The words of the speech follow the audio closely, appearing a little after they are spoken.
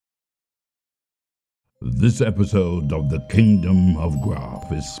This episode of the Kingdom of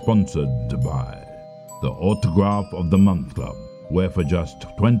Graph is sponsored by the Autograph of the Month Club, where for just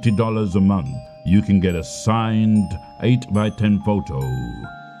 $20 a month, you can get a signed 8x10 photo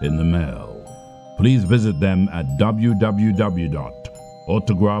in the mail. Please visit them at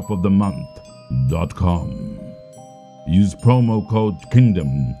www.autographofthemonth.com. Use promo code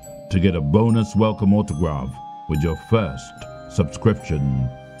KINGDOM to get a bonus welcome autograph with your first subscription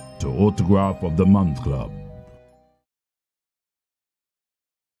to Autograph of the Month Club.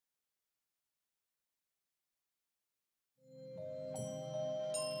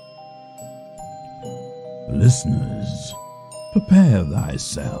 Listeners, prepare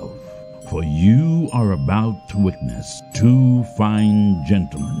thyself, for you are about to witness two fine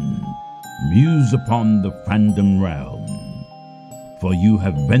gentlemen muse upon the fandom realm, for you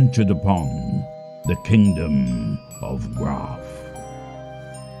have ventured upon the Kingdom of Graph.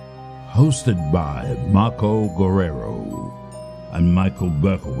 Hosted by Marco Guerrero and Michael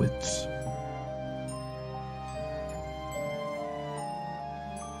Berkowitz.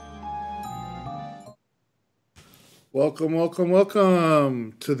 Welcome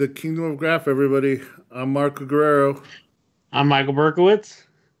to the Kingdom of Graph, everybody. I'm Marco Guerrero. I'm Michael Berkowitz.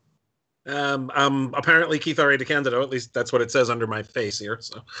 I'm apparently Keith R.A. DeCandido. At least that's what it says under my face here.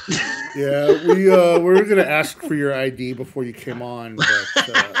 So, yeah, we were gonna ask for your ID before you came on, but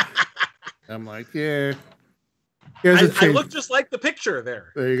I'm like, yeah. I look just like the picture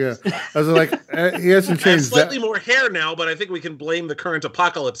there. There you go. I was like, he hasn't changed. I have slightly more hair now, but I think we can blame the current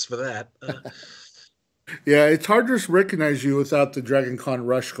apocalypse for that. Yeah, it's hard to recognize you without the Dragon Con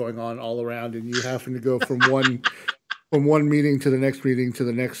rush going on all around, and you having to go from one meeting to the next meeting to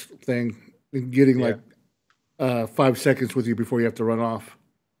the next thing, and getting like 5 seconds with you before you have to run off.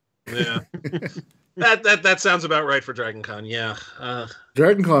 Yeah, that sounds about right for Dragon Con. Yeah,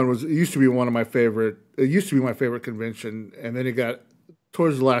 Dragon Con used to be one of my favorite. It used to be my favorite convention, and then it got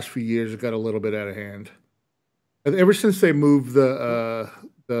towards the last few years. It got a little bit out of hand. And ever since they moved the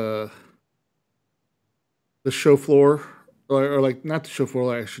show floor, or like not the show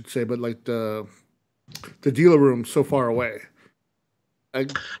floor, I should say, but like the dealer room so far away.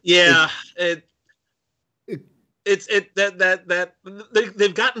 They've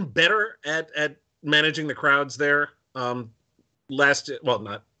gotten better at managing the crowds there. Not last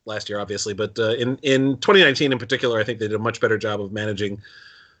year, obviously, but in 2019 in particular, I think they did a much better job of managing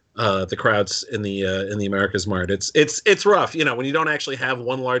the crowds in the America's Mart. It's rough, when you don't actually have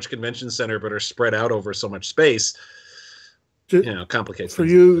one large convention center but are spread out over so much space. Complicates for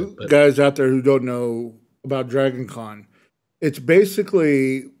you guys out there who don't know about Dragon Con. It's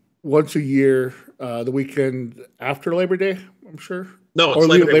basically once a year, the weekend after Labor Day, I'm sure. No, it's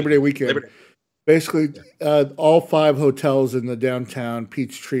Labor Day weekend. Labor Day. Basically, all 5 hotels in the downtown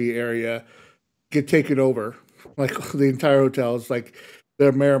Peachtree area get taken over. Like the entire hotel is like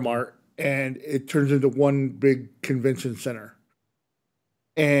their Merimart, and it turns into one big convention center.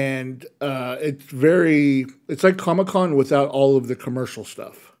 And it's like Comic-Con without all of the commercial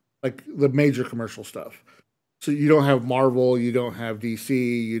stuff, like the major commercial stuff. So you don't have Marvel, you don't have DC,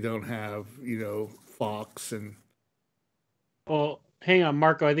 you don't have, Fox and... Well, hang on,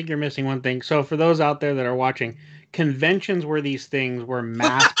 Marco, I think you're missing one thing. So for those out there that are watching, conventions were these things where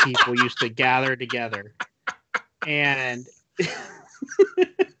mass people used to gather together. And...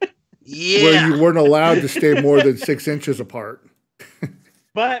 where you weren't allowed to stay more than 6 inches apart.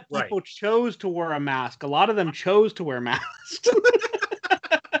 But people chose to wear a mask. A lot of them chose to wear masks.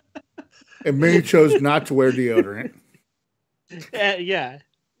 And many chose not to wear deodorant. Yeah.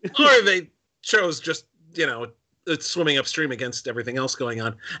 Or they chose just, swimming upstream against everything else going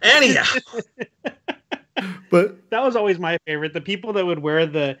on. Anyhow. But that was always my favorite. The people that would wear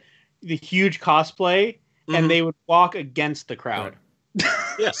the huge cosplay and they would walk against the crowd.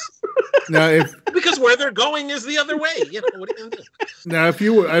 Yes. Now, because where they're going is the other way. What are you gonna do? Now,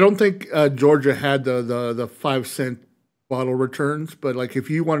 I don't think Georgia had the 5-cent bottle returns, but like if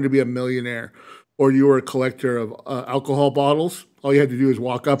you wanted to be a millionaire or you were a collector of alcohol bottles, all you had to do is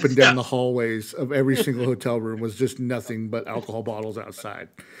walk up and down the hallways of every single hotel room was just nothing but alcohol bottles outside.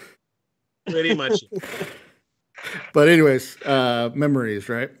 Pretty much. But anyways, memories,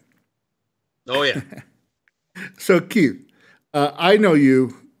 right? Oh yeah. So Keith, I know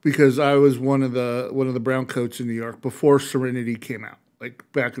you because I was one of the brown coats in New York before Serenity came out, like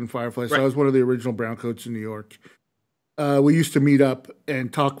back in Firefly. So I was one of the original brown coats in New York. We used to meet up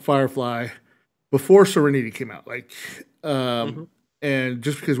and talk Firefly before Serenity came out, and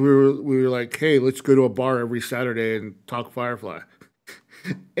just because we were like, hey, let's go to a bar every Saturday and talk Firefly.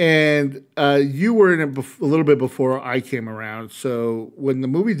 And you were in it a little bit before I came around. So when the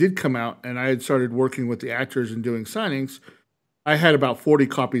movie did come out and I had started working with the actors and doing signings, I had about 40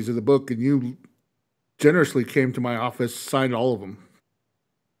 copies of the book, and you generously came to my office, signed all of them.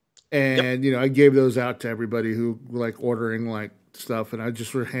 And, I gave those out to everybody who like ordering like stuff, and I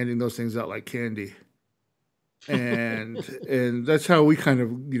just were handing those things out like candy. And and that's how we kind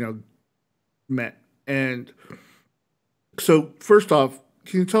of, met. And so first off,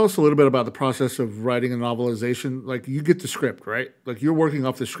 can you tell us a little bit about the process of writing a novelization? Like, you get the script, right? Like, you're working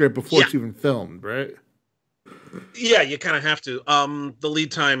off the script before it's even filmed, right? Yeah, you kind of have to. The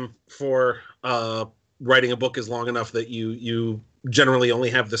lead time for writing a book is long enough that you generally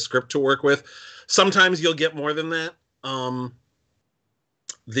only have the script to work with. Sometimes you'll get more than that.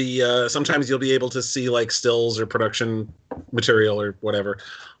 Sometimes you'll be able to see like stills or production material or whatever.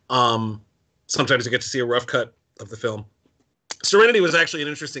 Sometimes you get to see a rough cut of the film. Serenity was actually an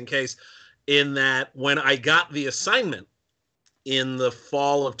interesting case in that when I got the assignment in the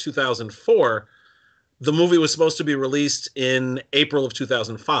fall of 2004, the movie was supposed to be released in April of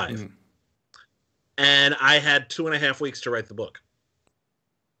 2005. Mm-hmm. And I had 2.5 weeks to write the book.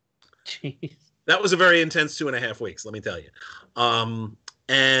 Jeez. That was a very intense 2.5 weeks, let me tell you.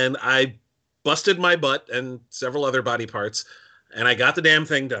 And I busted my butt and several other body parts, and I got the damn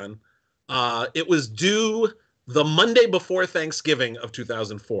thing done. It was due the Monday before Thanksgiving of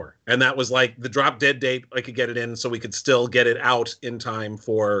 2004. And that was like the drop dead date I could get it in so we could still get it out in time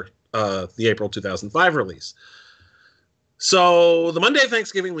for the April 2005 release. So the Monday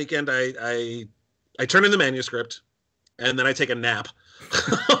Thanksgiving weekend, I turn in the manuscript, and then I take a nap.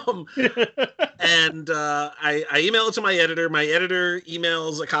 And I email it to my editor. My editor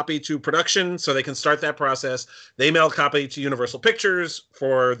emails a copy to production so they can start that process. They email a copy to Universal Pictures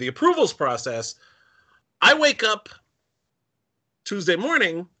for the approvals process. I wake up Tuesday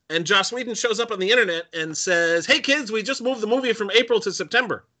morning, and Joss Whedon shows up on the internet and says, "Hey kids, we just moved the movie from April to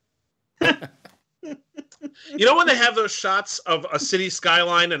September." You know when they have those shots of a city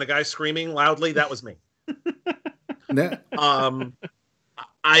skyline and a guy screaming loudly? That was me.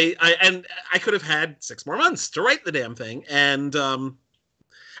 I could have had 6 more months to write the damn thing, and of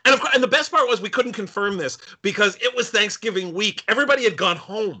course, and the best part was we couldn't confirm this because it was Thanksgiving week. Everybody had gone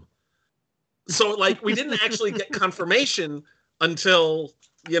home, so like we didn't actually get confirmation until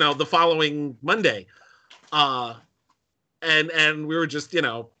the following Monday, and we were just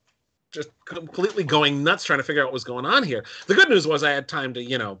completely going nuts trying to figure out what was going on here. The good news was I had time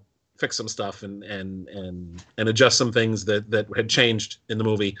to fix some stuff and adjust some things that had changed in the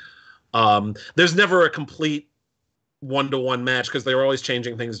movie. There's never a complete 1-to-1 match because they were always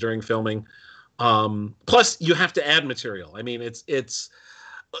changing things during filming. Plus, you have to add material. I mean,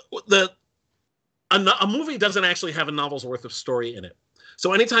 a movie doesn't actually have a novel's worth of story in it.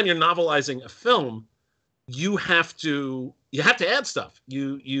 So anytime you're novelizing a film, you have to add stuff.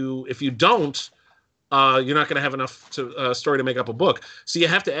 If you don't, you're not going to have enough story to make up a book. So you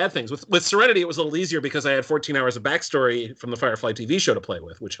have to add things. With Serenity, it was a little easier because I had 14 hours of backstory from the Firefly TV show to play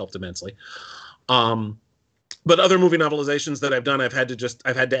with, which helped immensely. But other movie novelizations that I've done, I've had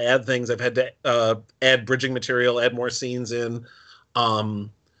to add things. I've had to add bridging material, add more scenes in.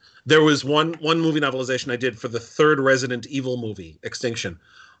 There was one movie novelization I did for the third Resident Evil movie, Extinction.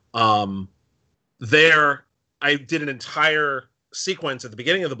 There, I did an entire sequence at the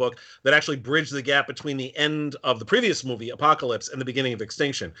beginning of the book that actually bridged the gap between the end of the previous movie, Apocalypse, and the beginning of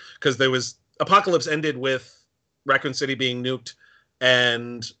Extinction. Because Apocalypse ended with Raccoon City being nuked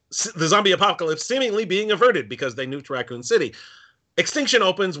and the zombie apocalypse seemingly being averted because they nuked Raccoon City. Extinction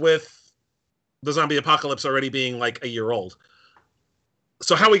opens with the zombie apocalypse already being like a year old.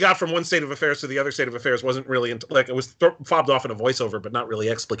 So how we got from one state of affairs to the other state of affairs wasn't really it was fobbed off in a voiceover, but not really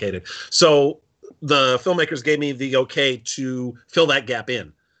explicated. So the filmmakers gave me the okay to fill that gap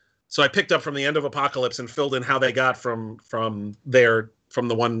in. So I picked up from the end of Apocalypse and filled in how they got from the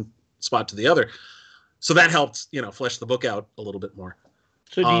one spot to the other. So that helped, flesh the book out a little bit more.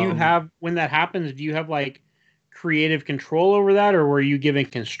 So do you have, when that happens, do you have like creative control over that, or were you given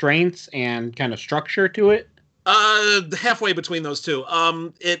constraints and kind of structure to it? Halfway between those two.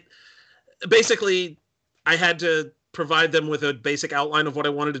 It basically, I had to provide them with a basic outline of what I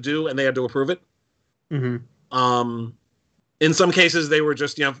wanted to do, and they had to approve it. Mm-hmm. In some cases, they were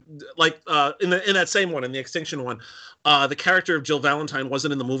just, like in that same one, in the Extinction one, the character of Jill Valentine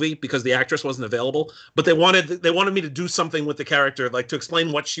wasn't in the movie because the actress wasn't available. But they wanted me to do something with the character, like to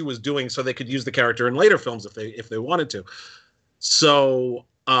explain what she was doing, so they could use the character in later films if they wanted to. So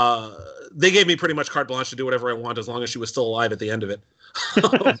they gave me pretty much carte blanche to do whatever I want as long as she was still alive at the end of it.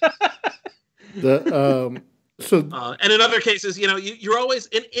 So, and in other cases, you're always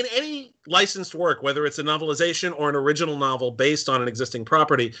in any licensed work, whether it's a novelization or an original novel based on an existing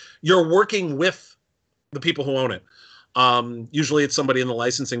property, you're working with the people who own it. Usually it's somebody in the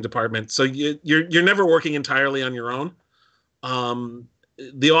licensing department. So you're never working entirely on your own.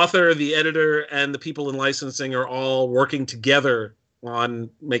 The author, the editor, and the people in licensing are all working together on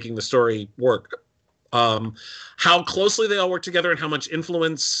making the story work. How closely they all work together and how much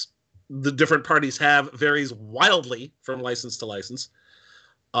influence the different parties have varies wildly from license to license.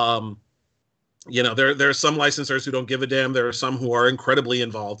 There are some licensors who don't give a damn. There are some who are incredibly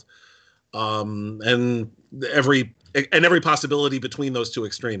involved. And every possibility between those two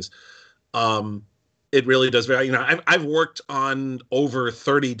extremes. It really does vary. I've worked on over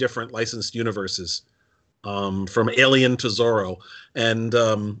 30 different licensed universes, from Alien to Zorro, and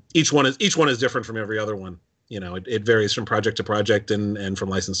each one is different from every other one. It varies from project to project and from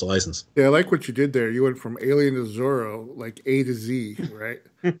license to license. Yeah, I like what you did there. You went from Alien to Zorro, like A to Z, right?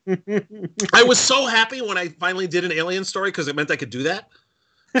 I was so happy when I finally did an Alien story because it meant I could do that.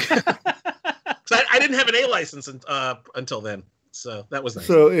 I didn't have an A license until then, so that was nice.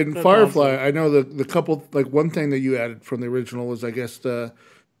 So in Firefly, awesome. I know the couple, like one thing that you added from the original was, I guess, the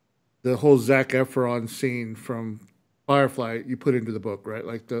whole Zac Efron scene from Firefly you put into the book, right?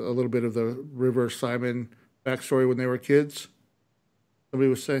 Like a little bit of the River Simon backstory when they were kids. Somebody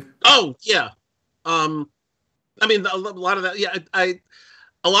was saying. Oh yeah, I mean a lot of that. Yeah,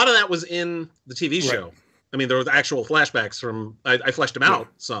 a lot of that was in the TV show. Right. I mean, there was actual flashbacks from. I fleshed them out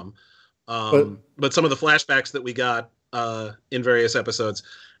some. But some of the flashbacks that we got in various episodes,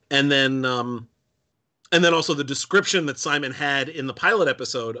 and then also the description that Simon had in the pilot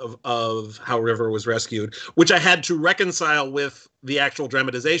episode of how River was rescued, which I had to reconcile with the actual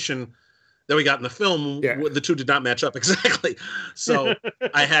dramatization that we got in the film. Yeah. The two did not match up exactly, so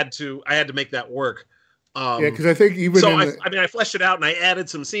I had to make that work. Because I think even I fleshed it out and I added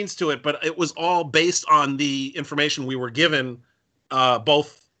some scenes to it, but it was all based on the information we were given,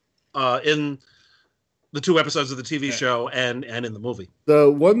 both in the two episodes of the TV show and in the movie.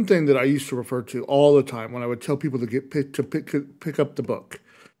 The one thing that I used to refer to all the time when I would tell people to pick up the book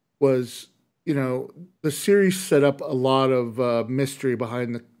was, the series set up a lot of mystery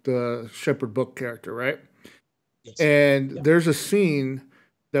behind the Shepherd Book character, right? Yes. And there's a scene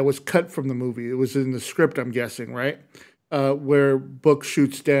that was cut from the movie. It was in the script, I'm guessing, right? Where Book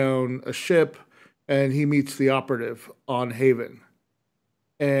shoots down a ship and he meets the operative on Haven.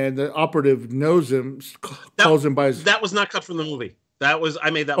 And the operative knows him, calls him by his... That was not cut from the movie. I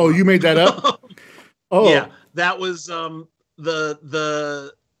made that Oh, you made that up? Oh. Yeah, that was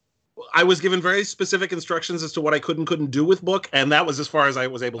I was given very specific instructions as to what I could and couldn't do with Book, and that was as far as I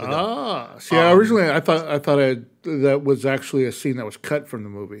was able to go. See, originally I thought that was actually a scene that was cut from the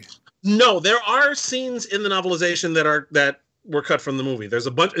movie. No, there are scenes in the novelization that were cut from the movie. There's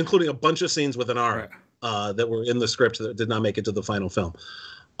a bunch, including a bunch of scenes with an R, that were in the script that did not make it to the final film.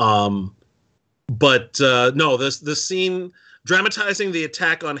 But no, this scene dramatizing the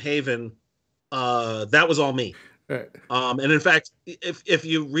attack on Haven, that was all me. Right. And in fact, if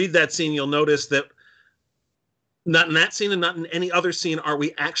you read that scene, you'll notice that not in that scene and not in any other scene are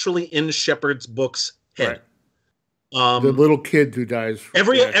we actually in Shepard's Book's head. Right. The little kid who dies.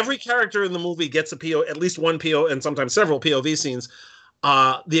 Every character in the movie gets at least one PO, and sometimes several POV scenes.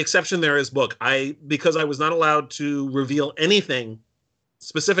 The exception there is Book. Because I was not allowed to reveal anything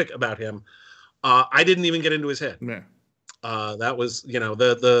specific about him, I didn't even get into his head. Yeah. That was,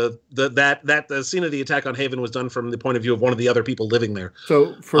 the scene of the attack on Haven was done from the point of view of one of the other people living there.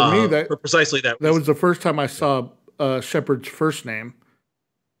 So for me, precisely that was the first time I saw Shepard's first name.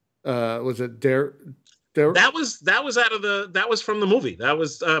 Was it Dare? That was from the movie. That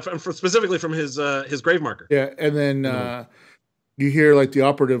was specifically from his grave marker. Yeah, and then you hear like the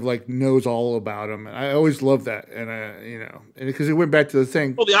operative like knows all about him, and I always love that, and and because he went back to the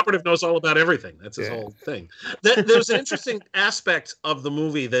thing. Well, the operative knows all about everything. That's his whole thing. There's an interesting aspect of the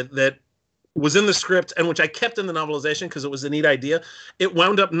movie that was in the script and which I kept in the novelization because it was a neat idea. It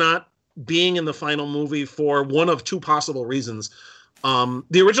wound up not being in the final movie for one of two possible reasons.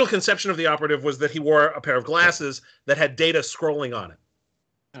 The original conception of the operative was that he wore a pair of glasses that had data scrolling on it.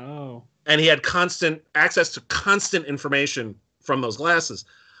 Oh. And he had constant access to constant information from those glasses.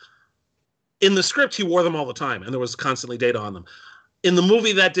 In the script, he wore them all the time, and there was constantly data on them. In the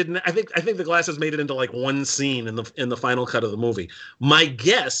movie, that didn't. I think the glasses made it into like one scene in the final cut of the movie. My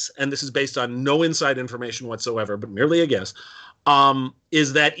guess, and this is based on no inside information whatsoever, but merely a guess,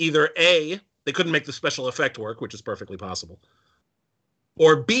 is that either A, they couldn't make the special effect work, which is perfectly possible,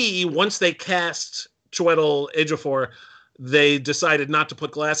 or B, once they cast Chiwetel Ejiofor, they decided not to put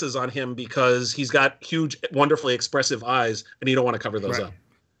glasses on him because he's got huge, wonderfully expressive eyes, and you don't want to cover those up.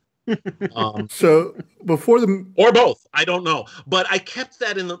 So before the or both, I don't know, but I kept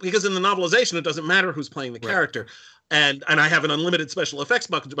that because in the novelization it doesn't matter who's playing the character, and I have an unlimited special effects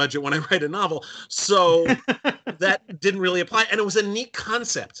budget when I write a novel, so that didn't really apply, and it was a neat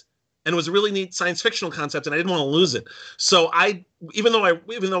concept, and it was a really neat science fictional concept, and I didn't want to lose it. So even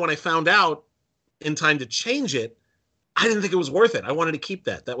though when I found out in time to change it, I didn't think it was worth it. I wanted to keep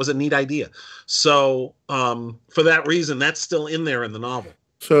that. That was a neat idea. So for that reason, that's still in there in the novel.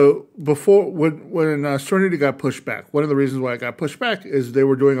 So before, when Serenity got pushed back, one of the reasons why it got pushed back is they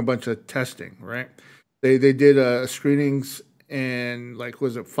were doing a bunch of testing, right? They did screenings in, like,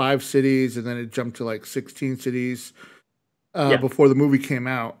 was it 5 cities, and then it jumped to like 16 cities before the movie came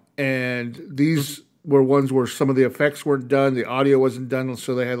out. And these were ones where some of the effects weren't done, the audio wasn't done,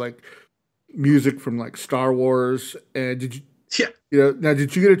 so they had like music from like Star Wars. And did you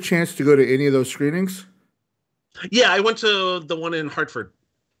get a chance to go to any of those screenings? Yeah, I went to the one in Hartford.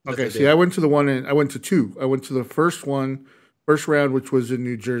 Okay, see, I went to two. I went to the first round, which was in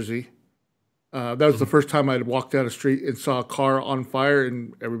New Jersey. That was the first time I'd walked down a street and saw a car on fire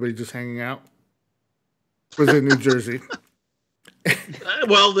and everybody just hanging out. It was in New Jersey.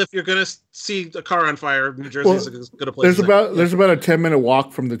 Well, if you're going to see a car on fire, New Jersey is as good a place. There's about a 10-minute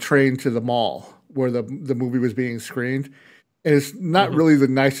walk from the train to the mall where the movie was being screened. And it's not really the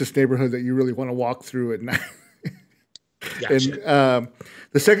nicest neighborhood that you really want to walk through at night. Gotcha. And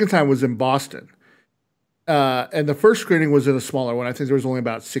the second time was in Boston. And the first screening was in a smaller one. I think there was only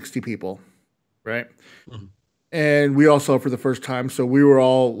about 60 people, right? Mm-hmm. And we all saw it for the first time. So we were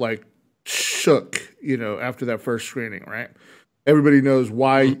all like shook, after that first screening, right? Everybody knows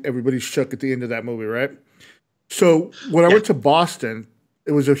why everybody's shook at the end of that movie, right? So when I went to Boston,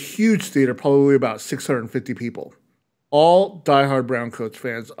 it was a huge theater, probably about 650 people. All diehard Browncoats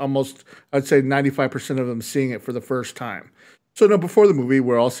fans, almost, I'd say 95% of them seeing it for the first time. So before the movie,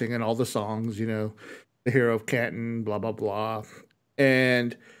 we're all singing all the songs, The Hero of Canton, blah, blah, blah.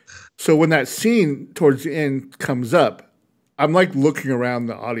 And so when that scene towards the end comes up, I'm like looking around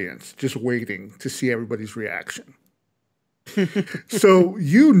the audience, just waiting to see everybody's reaction. So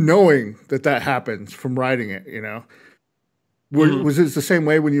knowing that happens from writing it, was it the same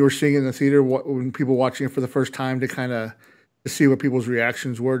way when you were seeing it in the theater, when people watching it for the first time, to kind of see what people's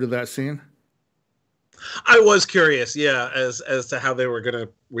reactions were to that scene? I was curious, as to how they were going to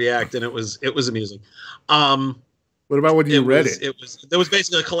react, and it was amusing. What about when you read it? There was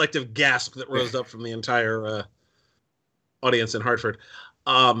basically a collective gasp that rose up from the entire audience in Hartford.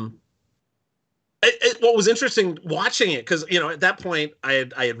 What was interesting watching it, because at that point I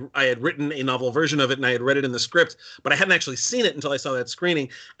had written a novel version of it and I had read it in the script, but I hadn't actually seen it until I saw that screening,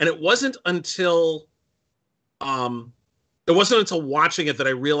 and it wasn't until watching it that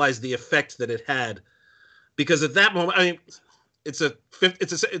I realized the effect that it had, because at that moment, I mean, it's a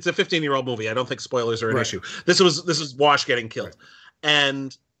 15-year-old movie. I don't think spoilers are an issue. This was Wash getting killed,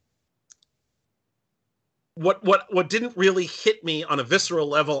 and what didn't really hit me on a visceral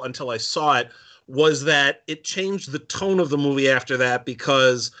level until I saw it was that it changed the tone of the movie after that,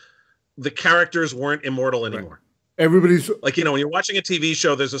 because the characters weren't immortal anymore. Right. Everybody's like, when you're watching a TV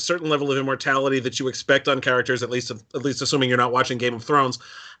show, there's a certain level of immortality that you expect on characters, at least assuming you're not watching Game of Thrones.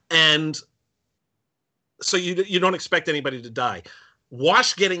 And so you don't expect anybody to die.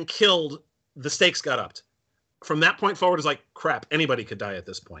 Wash getting killed, the stakes got upped. From that point forward, it's like, crap, anybody could die at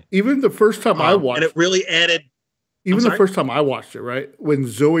this point. Even the first time I watched, and it really added. Even the first time I watched it, right, when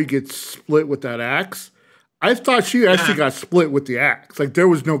Zoe gets split with that axe, I thought she actually got split with the axe. Like, there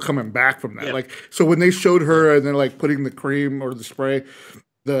was no coming back from that. Yeah. Like, so when they showed her and they're like putting the cream or the spray,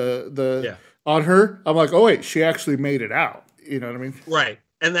 on her, I'm like, oh wait, she actually made it out. You know what I mean? Right.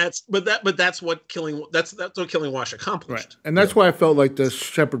 And that's what killing Wash accomplished. Right. And that's why I felt like the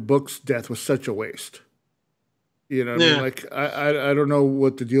Shepherd Book's death was such a waste. You know what I mean? Like, I don't know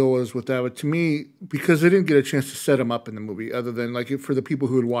what the deal was with that, but to me, because they didn't get a chance to set him up in the movie, other than like for the people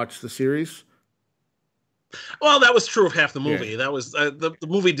who had watched the series. Well, that was true of half the movie. Yeah. That was the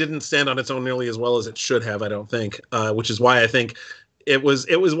movie didn't stand on its own nearly as well as it should have, I don't think. Which is why I think it was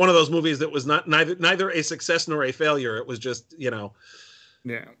one of those movies that was neither a success nor a failure. It was just,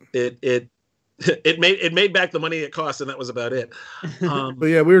 it made back the money it cost, and that was about it. But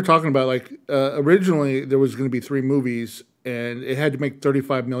yeah, we were talking about, like, originally there was going to be 3 movies, and it had to make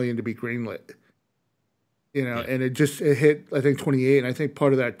 $35 million to be greenlit. And it hit, I think, 28. And I think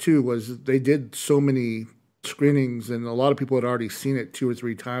part of that too was they did so many screenings, and a lot of people had already seen it 2 or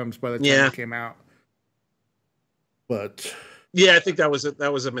 3 times by the time it came out. But Yeah, I think that was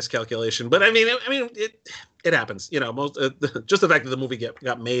a miscalculation. But I mean, it happens. You know, just the fact that the movie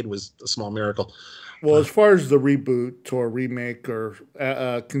got made was a small miracle. Well, as far as the reboot or remake or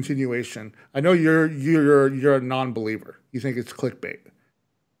continuation, I know you're a non-believer. You think it's clickbait.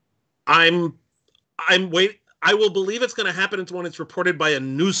 I'm wait. I will believe it's going to happen when it's reported by a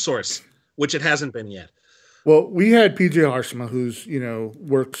news source, which it hasn't been yet. Well, we had PJ Harshma, who's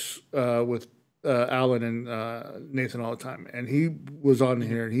works with Alan and Nathan all the time, and he was on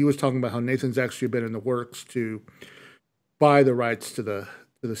here and he was talking about how Nathan's actually been in the works to buy the rights to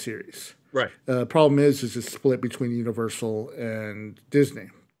the series. Right. Problem is it's split between Universal and Disney.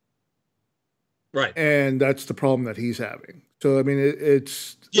 Right. And that's the problem that he's having. So I mean,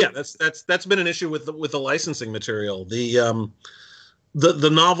 it's that's been an issue with the licensing material. The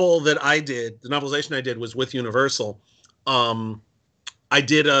novel that I did, the novelization I did was with Universal. I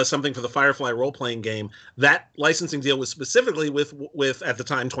did something for the Firefly role-playing game. That licensing deal was specifically with at the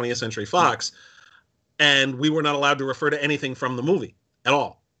time 20th Century Fox, and we were not allowed to refer to anything from the movie at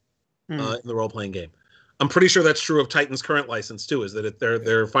all in the role-playing game. I'm pretty sure that's true of Titan's current license too. Is that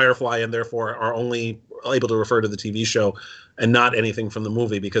they're Firefly and therefore are only able to refer to the TV show and not anything from the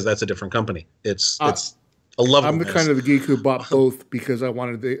movie because that's a different company. It's a love. I'm the kind of the geek who bought both because I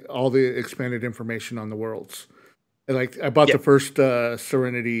wanted all the expanded information on the worlds. And I bought the first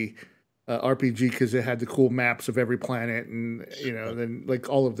Serenity RPG because it had the cool maps of every planet and then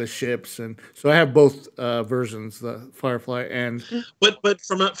all of the ships, and so I have both versions, the Firefly and. But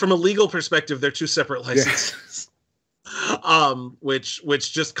from a legal perspective, they're two separate licenses,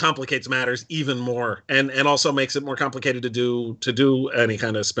 which just complicates matters even more, and also makes it more complicated to do any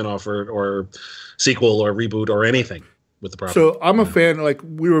kind of spinoff or sequel or reboot or anything with the property. So I'm a fan.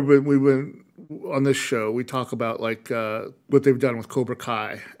 We've been on this show, we talk about what they've done with Cobra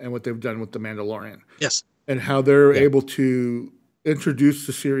Kai and what they've done with The Mandalorian. Yes. And how they're able to introduce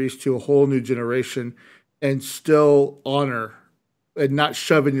the series to a whole new generation and still honor and not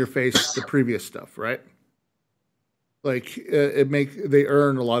shove in your face the previous stuff, right? They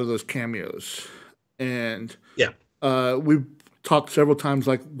earn a lot of those cameos. And we've talked several times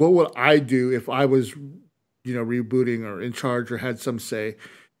what would I do if I was rebooting or in charge or had some say.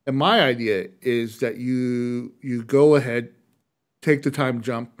 And my idea is that you go ahead, take the time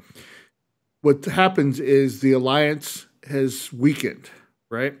jump. What happens is the alliance has weakened,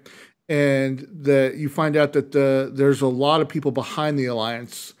 right? And that you find out that there's a lot of people behind the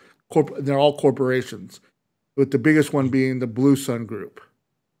alliance. They're all corporations, with the biggest one being the Blue Sun Group.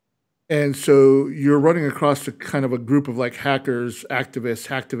 And so you're running across a kind of a group of hackers,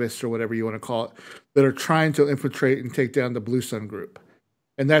 hacktivists, or whatever you want to call it, that are trying to infiltrate and take down the Blue Sun Group.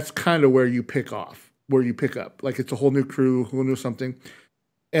 And that's kind of where you pick up. It's a whole new crew, whole new something.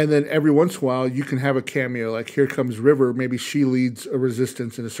 And then every once in a while, you can have a cameo. Here comes River. Maybe she leads a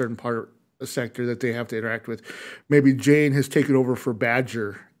resistance in a certain part of a sector that they have to interact with. Maybe Jane has taken over for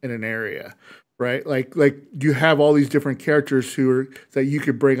Badger in an area, right? You have all these different characters that you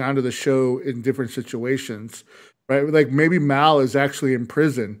could bring onto the show in different situations, right? Maybe Mal is actually in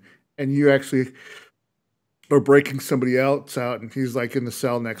prison, and you actually or breaking somebody else out and he's in the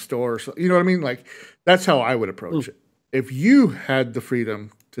cell next door. So, you know what I mean? That's how I would approach it. If you had the freedom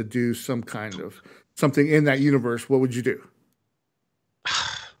to do some kind of something in that universe, what would you do?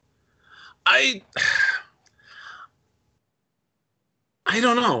 I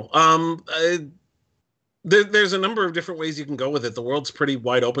don't know. There's a number of different ways you can go with it. The world's pretty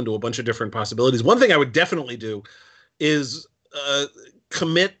wide open to a bunch of different possibilities. One thing I would definitely do is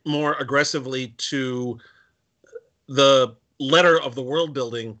commit more aggressively to the letter of the world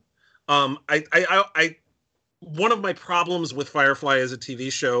building. One of my problems with Firefly as a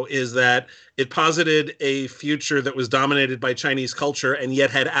TV show is that it posited a future that was dominated by Chinese culture and yet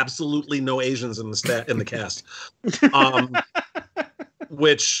had absolutely no Asians in the cast,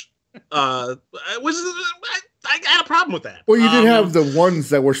 which I had a problem with that. Well, you did have the ones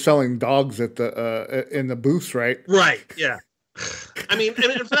that were selling dogs at in the booths, right? Right. Yeah. I mean,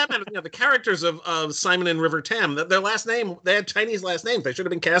 and for that matter, the characters of Simon and River Tam, their last name, they had Chinese last names. They should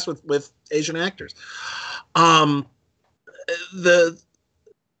have been cast with Asian actors. But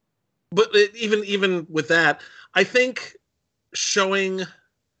even with that, I think showing.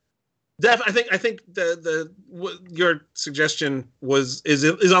 I think your suggestion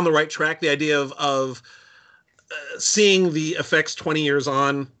is on the right track. The idea of seeing the effects 20 years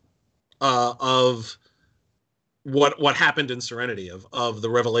on of what happened in Serenity, of the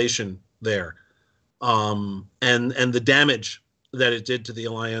revelation there, and the damage that it did to the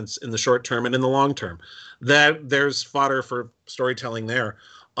Alliance in the short term and in the long term. That there's fodder for storytelling there.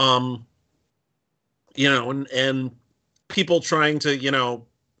 And people trying to,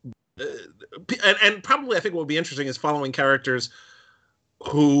 and probably I think what would be interesting is following characters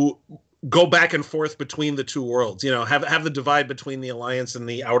who go back and forth between the two worlds. Have the divide between the Alliance and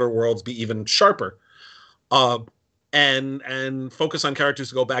the Outer Worlds be even sharper, and focus on characters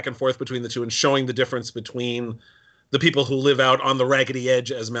who go back and forth between the two and showing the difference between the people who live out on the raggedy edge,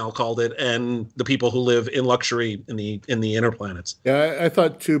 as Mal called it, and the people who live in luxury in the inner planets. Yeah, I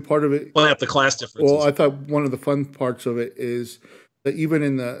thought too. Part of it, playing up the class differences. Well, I thought one of the fun parts of it is that even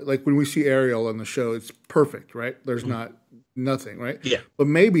in when we see Ariel on the show, it's perfect, right? There's nothing, right? Yeah. But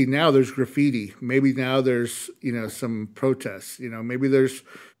maybe now there's graffiti. Maybe now there's some protests. Maybe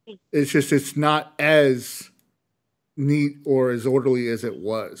it's not as neat or as orderly as it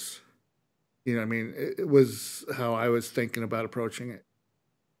was. It was how I was thinking about approaching it.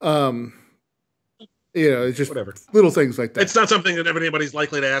 It's just whatever, little things like that. It's not something that anybody's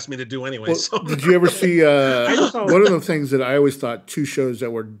likely to ask me to do anyway. Well, so. Did you ever see one of the things that I always thought two shows that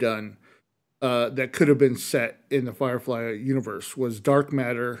were done that could have been set in the Firefly universe was Dark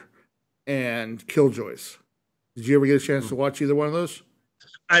Matter and Killjoys. Did you ever get a chance to watch either one of those?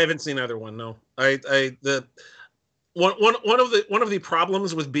 I haven't seen either one. No, One of the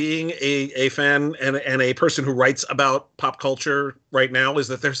problems with being a fan and a person who writes about pop culture right now is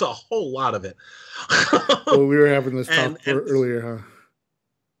that there's a whole lot of it. Well, we were having this talk earlier, huh?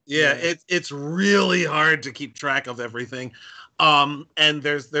 Yeah, it's really hard to keep track of everything. And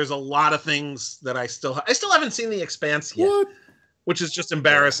there's a lot of things that I still haven't seen The Expanse yet, which is just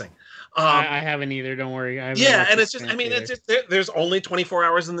embarrassing. I haven't either. Don't worry. And it's just there's only 24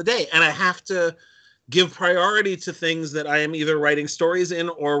 hours in the day, and I have to give priority to things that I am either writing stories in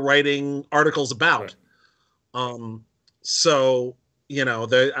or writing articles about. Right. So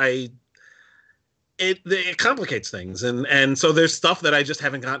it complicates things, and so there's stuff that I just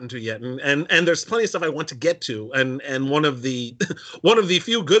haven't gotten to yet, and there's plenty of stuff I want to get to, and one of the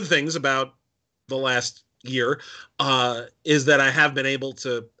few good things about the last year is that I have been able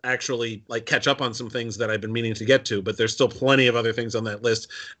to actually catch up on some things that I've been meaning to get to, but there's still plenty of other things on that list,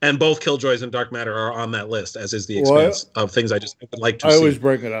 and both Killjoys and Dark Matter are on that list, as is The Expanse of things I just would like to see. I always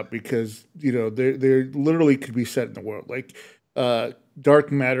bring it up because they literally could be set in the world.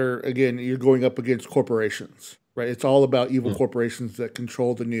 Dark Matter, again, you're going up against corporations, right? It's all about evil corporations that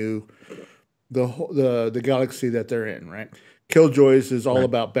control the galaxy that they're in, right? Killjoys is all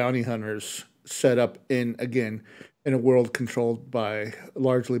about bounty hunters set up in a world controlled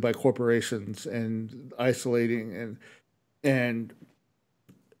largely by corporations and isolating and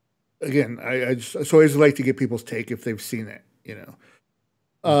again, I always like to get people's take if they've seen it,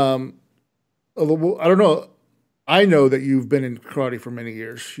 Although, I don't know. I know that you've been in karate for many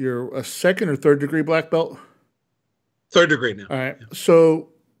years. You're a second or third degree black belt? Third degree now. All right. So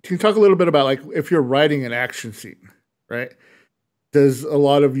can you talk a little bit about if you're writing an action scene, right? Does a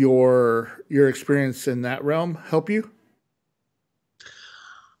lot of your experience in that realm help you?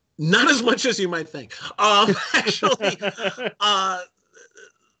 Not as much as you might think. Actually,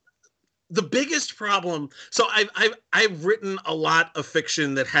 the biggest problem. So I've written a lot of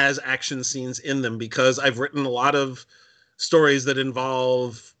fiction that has action scenes in them because I've written a lot of stories that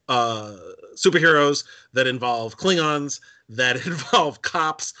involve superheroes, that involve Klingons, that involve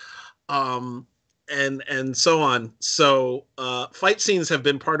cops, and so on. So fight scenes have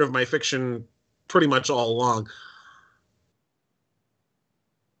been part of my fiction pretty much all along.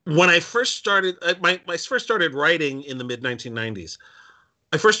 When I first started, I first started writing in the mid-1990s.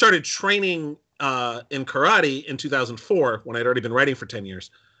 I first started training in karate in 2004 when I'd already been writing for 10 years.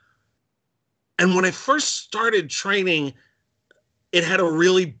 And when I first started training, it had a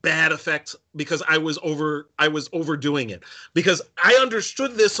really bad effect because I was overdoing it. Because I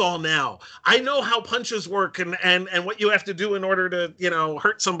understood this all now. I know how punches work and what you have to do in order to,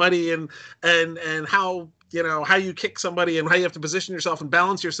 hurt somebody and how, how you kick somebody and how you have to position yourself and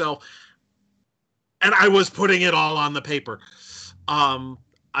balance yourself. And I was putting it all on the paper.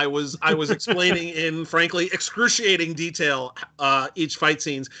 I was explaining in, frankly, excruciating detail each fight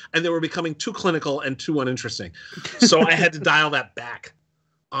scenes, and they were becoming too clinical and too uninteresting. So I had to dial that back.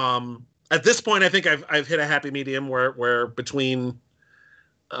 At this point, I think I've hit a happy medium where between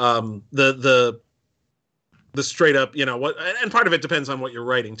the straight up, what, and part of it depends on what you're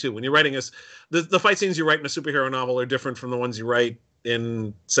writing too. When you're writing the fight scenes you write in a superhero novel are different from the ones you write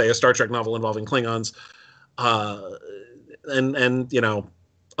in, say, a Star Trek novel involving Klingons. And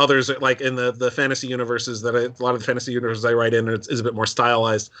others like in the fantasy universes a lot of the fantasy universes I write in is a bit more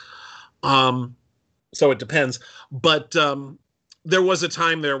stylized. So it depends. But there was a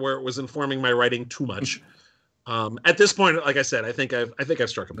time there where it was informing my writing too much. At this point, like I said, I think I've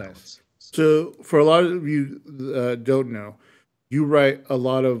struck a balance. So, for a lot of you don't know, you write a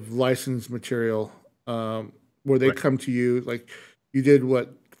lot of licensed material where they come to you. Like, you did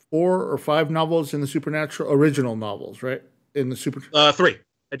what, 4 or 5 novels in the Supernatural original novels, right? In the 3.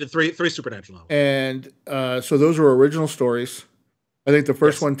 I did three Supernatural novels. And so those were original stories. I think the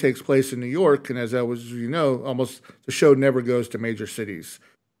first Yes. one takes place in New York, and as almost the show never goes to major cities,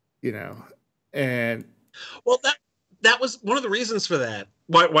 and well, that was one of the reasons for that.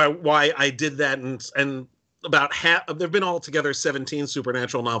 Why I did that, and about half there've been altogether 17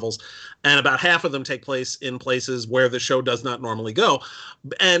 Supernatural novels, and about half of them take place in places where the show does not normally go.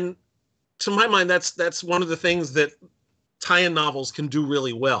 And to my mind, that's one of the things that tie-in novels can do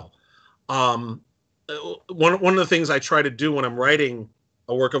really well. One of the things I try to do when I'm writing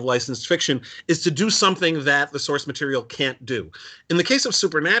a work of licensed fiction is to do something that the source material can't do. In the case of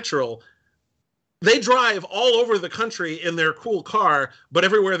Supernatural, they drive all over the country in their cool car, but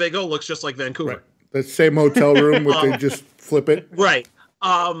everywhere they go looks just like Vancouver. Right. The same hotel room where they just flip it. Right.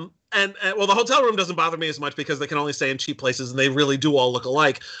 And well, the hotel room doesn't bother me as much because they can only stay in cheap places and they really do all look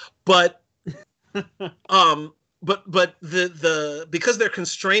alike. But but the because they're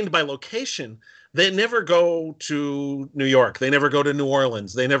constrained by location, they never go to New York. They never go to New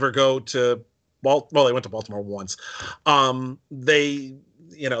Orleans. They never go to well, they went to Baltimore once. They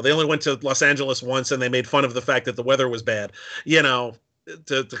only went to Los Angeles once, and they made fun of the fact that the weather was bad,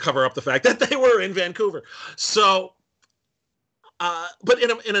 to cover up the fact that they were in Vancouver. So, but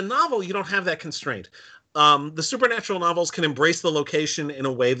in a novel, you don't have that constraint. The Supernatural novels can embrace the location in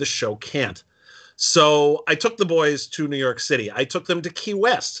a way the show can't. So I took the boys to New York City. I took them to Key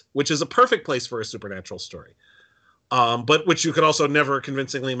West, which is a perfect place for a Supernatural story, but which you could also never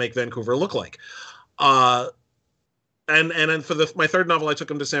convincingly make Vancouver look like. And then for my third novel, I took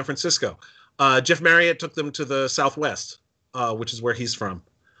them to San Francisco. Jeff Marriott took them to the Southwest, which is where he's from.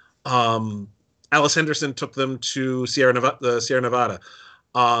 Alice Henderson took them to the Sierra Nevada.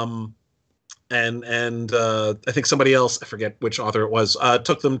 And I think somebody else, I forget which author it was,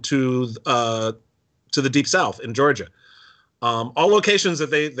 took them to the Deep South in Georgia. All locations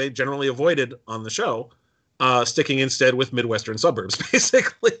that they generally avoided on the show, sticking instead with Midwestern suburbs,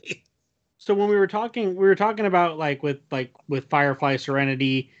 basically. So when we were talking about with Firefly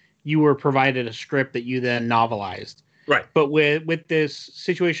Serenity, you were provided a script that you then novelized. Right. But with this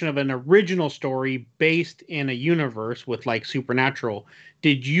situation of an original story based in a universe with like Supernatural,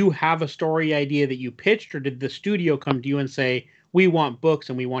 did you have a story idea that you pitched, or did the studio come to you and say, we want books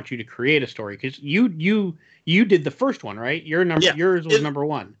and we want you to create a story? Because you did the first one, right? Yours was number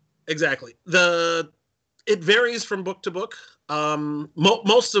 1. Exactly. It varies from book to book.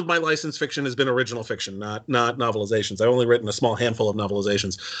 Most of my licensed fiction has been original fiction, not novelizations. I've only written a small handful of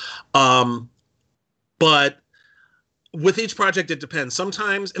novelizations. But with each project, it depends.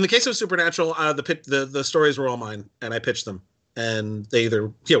 Sometimes, in the case of Supernatural, the stories were all mine, and I pitched them, and they either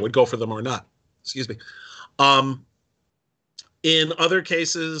would go for them or not. Excuse me. In other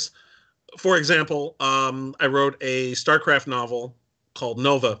cases, for example, I wrote a StarCraft novel called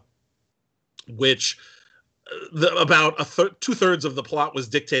Nova, which about 2/3 of the plot was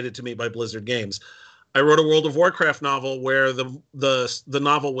dictated to me by Blizzard Games. I wrote a World of Warcraft novel where the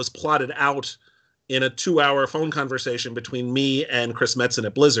novel was plotted out in a 2-hour phone conversation between me and Chris Metzen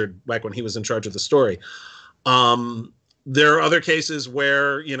at Blizzard back when he was in charge of the story. There are other cases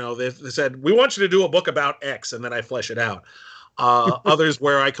where, they said, we want you to do a book about X, and then I flesh it out. Others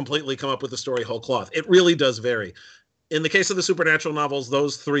where I completely come up with the story whole cloth. It really does vary. In the case of the Supernatural novels,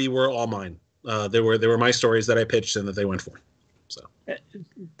 those 3 were all mine. They were my stories that I pitched and that they went for. So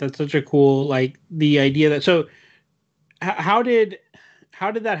that's such a cool, the idea that, so how did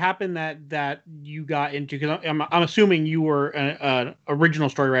that happen that you got into, because I'm assuming you were an original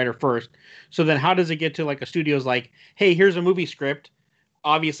story writer first. So then how does it get to a studio's like, hey, here's a movie script,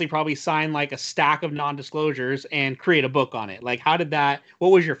 obviously probably sign a stack of non-disclosures and create a book on it?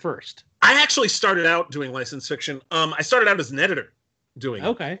 What was your first? I actually started out doing licensed fiction. I started out as an editor doing it.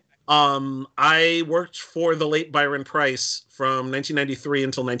 Okay. I worked for the late Byron Price from 1993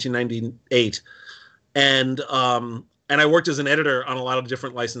 until 1998. And I worked as an editor on a lot of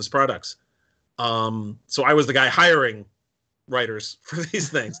different licensed products. So I was the guy hiring writers for these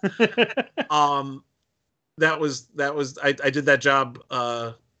things. I did that job,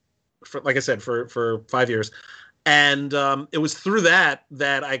 like I said, for 5 years. And it was through that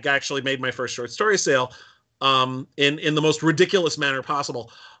I actually made my first short story sale in the most ridiculous manner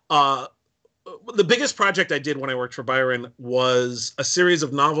possible. The biggest project I did when I worked for Byron was a series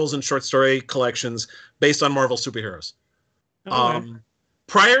of novels and short story collections based on Marvel superheroes. Okay.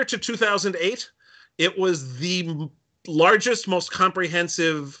 Prior to 2008, it was the largest, most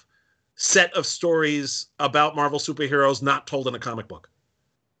comprehensive set of stories about Marvel superheroes not told in a comic book.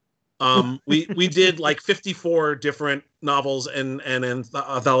 We did like 54 different novels and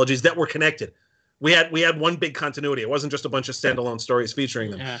anthologies that were connected. We had one big continuity. It wasn't just a bunch of standalone stories featuring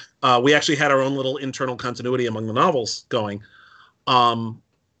them. Yeah. We actually had our own little internal continuity among the novels going.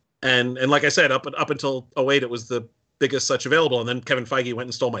 And like I said, up until 2008, it was the biggest such available. And then Kevin Feige went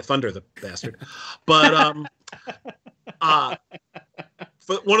and stole my thunder, the bastard. But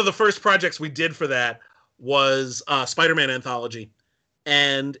one of the first projects we did for that was Spider-Man anthology.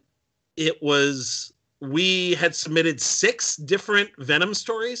 And we had submitted 6 different Venom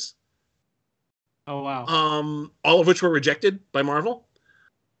stories. Oh, wow. All of which were rejected by Marvel.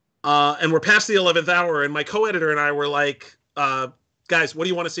 And we're past the 11th hour, and my co-editor and I were like, guys, what do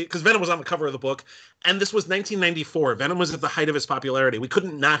you want to see? Because Venom was on the cover of the book, and this was 1994. Venom was at the height of his popularity. We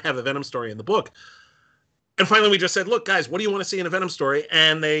couldn't not have a Venom story in the book. And finally, we just said, look, guys, what do you want to see in a Venom story?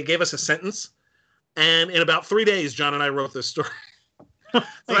 And they gave us a sentence. And in about 3 days, John and I wrote this story. So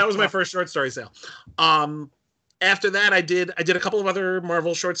that was my first short story sale. After that, I did a couple of other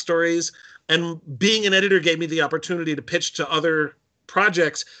Marvel short stories, and being an editor gave me the opportunity to pitch to other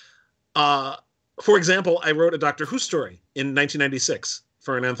projects. For example, I wrote a Doctor Who story in 1996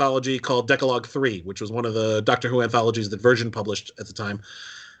 for an anthology called Decalogue 3, which was one of the Doctor Who anthologies that Virgin published at the time.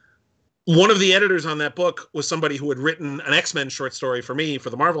 One of the editors on that book was somebody who had written an X-Men short story for me for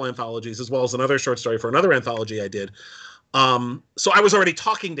the Marvel anthologies, as well as another short story for another anthology I did. So I was already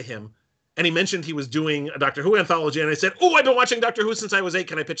talking to him, and he mentioned he was doing a Doctor Who anthology, and I said, "Oh, I've been watching Doctor Who since I was 8.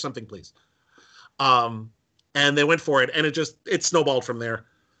 Can I pitch something, please?" And they went for it, and it snowballed from there.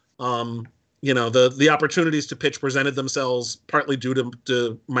 The opportunities to pitch presented themselves partly due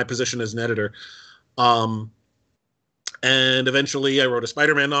to my position as an editor. And eventually I wrote a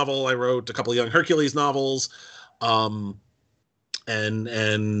Spider-Man novel. I wrote a couple of Young Hercules novels, and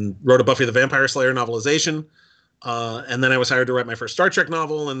wrote a Buffy the Vampire Slayer novelization. And then I was hired to write my first Star Trek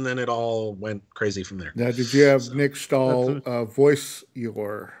novel, and then it all went crazy from there. Now, did you have Nick Stahl voice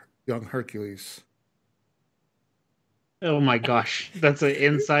your Young Hercules? Oh my gosh, that's an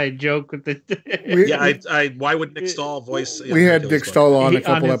inside joke with the. Why would Nick Stahl voice? We had Nick Stahl on a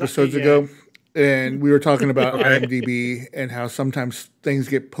couple episodes ago, and we were talking about IMDb and how sometimes things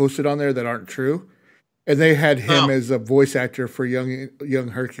get posted on there that aren't true, and they had him as a voice actor for young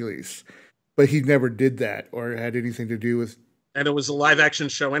Hercules, but he never did that or had anything to do with. And it was a live action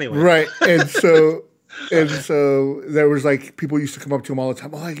show anyway, right? And so. And so there was like people used to come up to him all the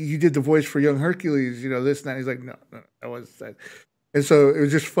time. Oh, you did the voice for Young Hercules, this and that. He's like, no, that was that. And so it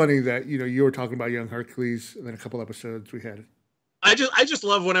was just funny that you were talking about Young Hercules, and then a couple episodes we had. I just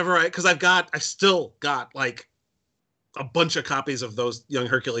love whenever I still got like a bunch of copies of those Young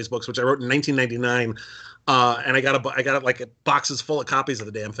Hercules books, which I wrote in 1999, and I got like boxes full of copies of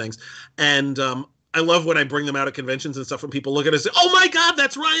the damn things, and I love when I bring them out at conventions and stuff, when people look at it and say, "Oh my God,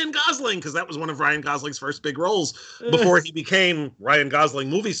 that's Ryan Gosling," because that was one of Ryan Gosling's first big roles before he became Ryan Gosling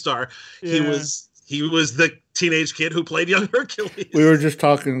movie star. Yeah. He was the teenage kid who played Young Hercules. We were just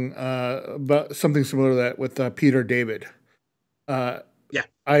talking about something similar to that with Peter David. I've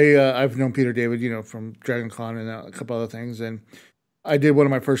known Peter David, from Dragon Con and a couple other things, and I did one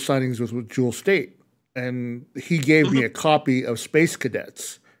of my first signings with Jewel State, and he gave me a copy of Space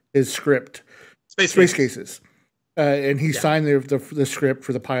Cadets, his script. Space Cases. And he signed the script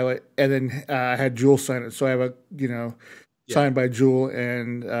for the pilot, and then I had Jewel sign it. So I have signed by Jewel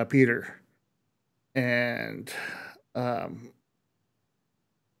and Peter. And I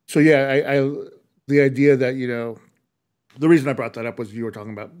the idea that, the reason I brought that up was you were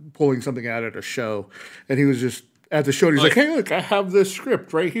talking about pulling something out at a show, and he was just at the show, and he's like, "Hey, look, I have this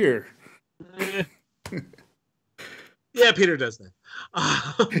script right here." Yeah, Peter does that.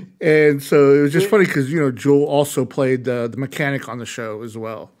 And so it was just funny because Joel also played the mechanic on the show as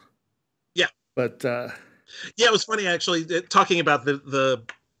well. Yeah, but it was funny actually talking about the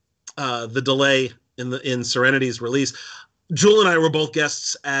delay in Serenity's release. Joel and I were both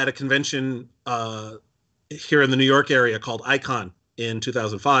guests at a convention here in the New York area called Icon in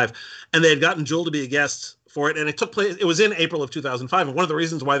 2005, and they had gotten Joel to be a guest for it, and it took place. It was in April of 2005, and one of the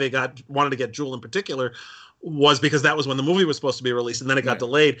reasons why they wanted to get Joel in particular was because that was when the movie was supposed to be released, and then it got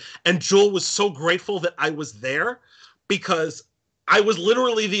delayed. And Joel was so grateful that I was there because I was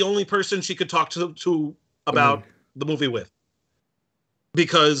literally the only person she could talk to about the movie with,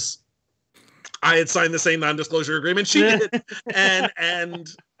 because I had signed the same non-disclosure agreement she did,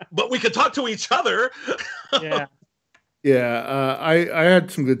 but we could talk to each other. I had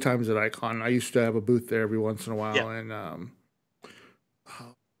some good times at Icon. I used to have a booth there every once in a while, and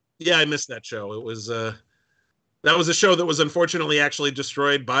I missed that show. It was That was a show that was unfortunately actually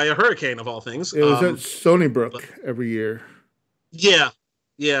destroyed by a hurricane, of all things. It was at Stony every year. Yeah,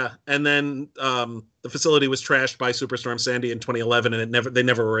 yeah. And then the facility was trashed by Superstorm Sandy in 2011, and they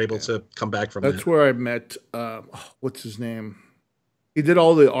never were able to come back from that. That's where I met, what's his name? He did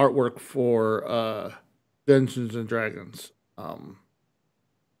all the artwork for Dungeons and Dragons.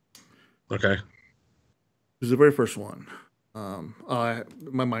 Okay. It was the very first one. My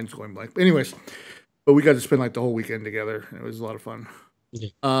mind's going blank. But anyways, but we got to spend like the whole weekend together. It was a lot of fun. Yeah.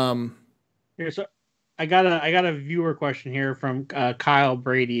 Here, so I got a viewer question here from Kyle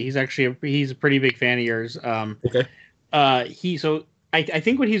Brady. He's a pretty big fan of yours. Okay. I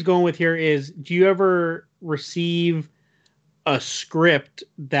think what he's going with here is, do you ever receive a script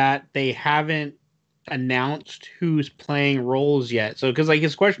that they haven't announced who's playing roles yet? So, because like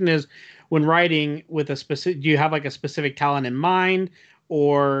his question is, when writing with a specific, do you have like a specific talent in mind,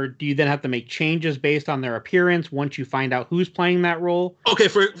 or do you then have to make changes based on their appearance once you find out who's playing that role? Okay,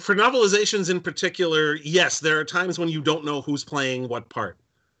 for novelizations in particular, yes, there are times when you don't know who's playing what part.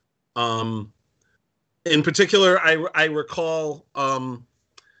 In particular, I recall a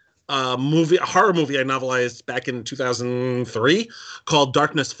horror movie I novelized back in 2003 called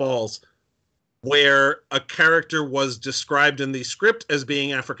Darkness Falls, where a character was described in the script as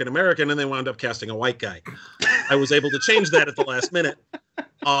being African American, and they wound up casting a white guy. I was able to change that at the last minute,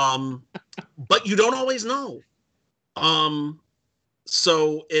 but you don't always know.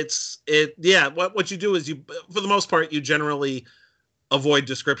 So yeah. What you do is for the most part, you generally avoid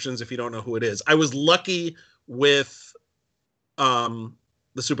descriptions if you don't know who it is. I was lucky with the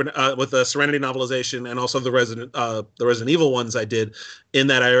Serenity novelization and also the Resident Evil ones I did, in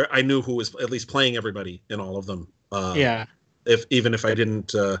that I knew who was at least playing everybody in all of them. Even if I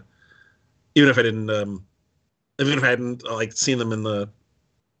hadn't like seen them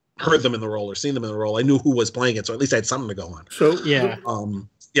heard them in the role or seen them in the role, I knew who was playing it, so at least I had something to go on. So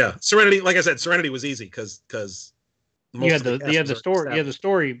yeah, Serenity, like I said, Serenity was easy because you had the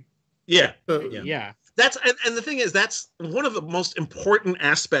story. Yeah. Yeah. That's and the thing is, that's one of the most important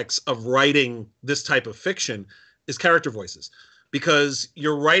aspects of writing this type of fiction is character voices, because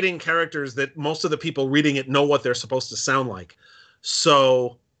you're writing characters that most of the people reading it know what they're supposed to sound like.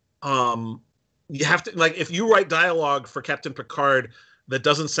 So you have to, like, if you write dialogue for Captain Picard that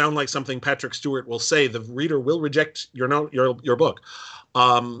doesn't sound like something Patrick Stewart will say, the reader will reject your book.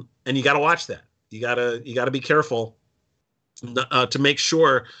 And you got to watch that. You got to be careful to make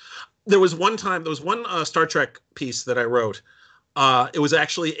sure. There was one Star Trek piece that I wrote. It was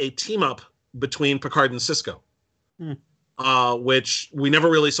actually a team up between Picard and Sisko, which we never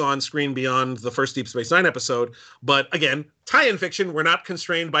really saw on screen beyond the first Deep Space Nine episode. But again, tie-in fiction, we're not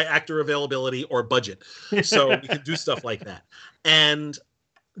constrained by actor availability or budget, so we could do stuff like that. And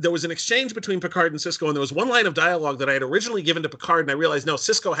there was an exchange between Picard and Sisko, and there was one line of dialogue that I had originally given to Picard, and I realized, no,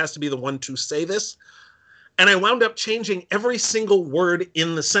 Sisko has to be the one to say this. And I wound up changing every single word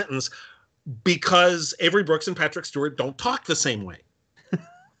in the sentence because Avery Brooks and Patrick Stewart don't talk the same way.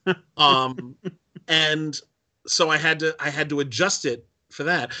 And so I had to adjust it for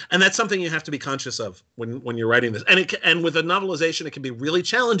that. And that's something you have to be conscious of when you're writing this. And with a novelization, it can be really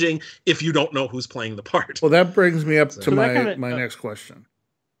challenging if you don't know who's playing the part. Well, that brings me up to my next question.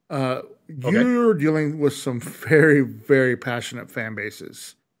 You're dealing with some very, very passionate fan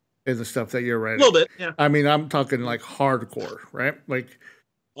bases in the stuff that you're writing. A little bit, yeah. I mean, I'm talking like hardcore, right? Like,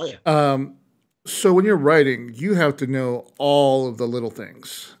 oh yeah. So when you're writing, you have to know all of the little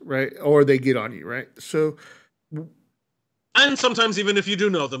things, right? Or they get on you, right? So, and sometimes even if you do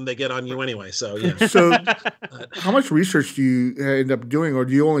know them, they get on you anyway. So yeah. So, how much research do you end up doing, or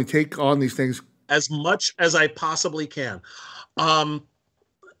do you only take on these things? As much as I possibly can.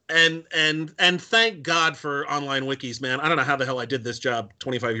 And thank God for online wikis, man. I don't know how the hell I did this job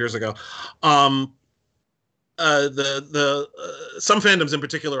 25 years ago. Some fandoms in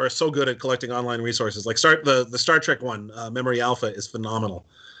particular are so good at collecting online resources. Like the Star Trek one, Memory Alpha, is phenomenal.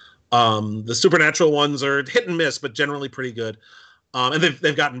 The Supernatural ones are hit and miss, but generally pretty good. And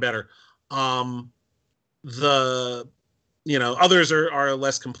they've gotten better. Others are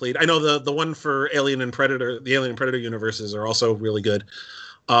less complete. I know the one for Alien and Predator, the Alien and Predator universes are also really good.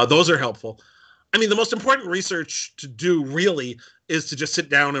 Those are helpful. I mean, the most important research to do really is to just sit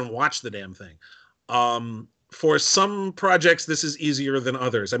down and watch the damn thing. For some projects, this is easier than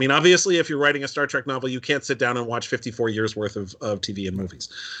others. I mean, obviously, if you're writing a Star Trek novel, you can't sit down and watch 54 years worth of TV and movies.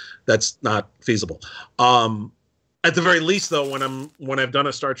 That's not feasible. At the very least, though, when I've done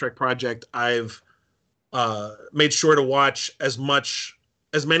a Star Trek project, I've made sure to watch as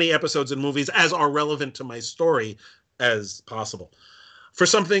many episodes and movies as are relevant to my story as possible. for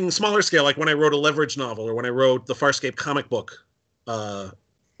something smaller scale, like when I wrote a Leverage novel, or when I wrote the Farscape comic book,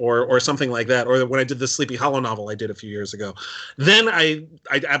 or something like that, or when I did the Sleepy Hollow novel I did a few years ago, then I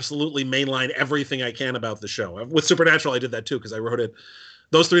absolutely mainline everything I can about the show. With Supernatural, I did that too, because I wrote it.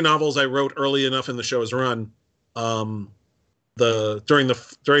 Those 3 novels I wrote early enough in the show's run, during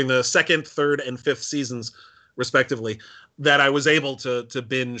the second, third, and fifth seasons, respectively, that I was able to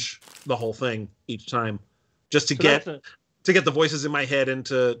binge the whole thing each time, just to get the voices in my head, and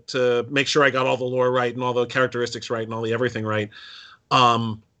to make sure I got all the lore right, and all the characteristics right, and all the everything right.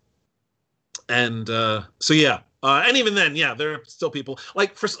 So yeah, and even then, yeah, there are still people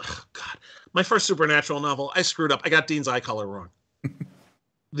like my first Supernatural novel, I screwed up. I got Dean's eye color wrong.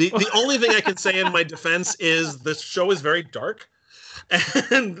 The only thing I can say in my defense is the show is very dark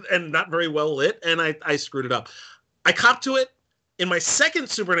and not very well lit, and I screwed it up. I copped to it. In my second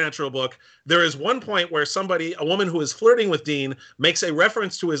Supernatural book, there is one point where a woman who is flirting with Dean, makes a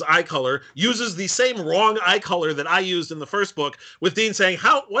reference to his eye color, uses the same wrong eye color that I used in the first book, with Dean saying,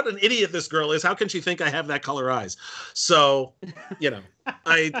 what an idiot this girl is. How can she think I have that color eyes? So,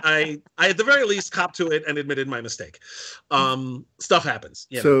 I at the very least copped to it and admitted my mistake. Stuff happens.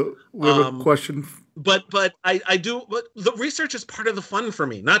 So we have a question. But the research is part of the fun for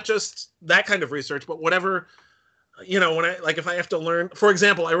me. Not just that kind of research, but whatever. If I have to learn, for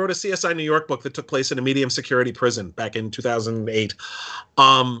example, I wrote a CSI New York book that took place in a medium security prison back in 2008.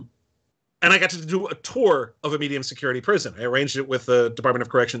 And I got to do a tour of a medium security prison. I arranged it with the Department of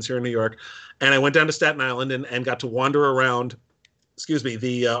Corrections here in New York. And I went down to Staten Island and got to wander around,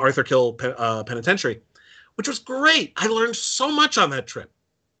 the Arthur Kill Penitentiary, which was great. I learned so much on that trip.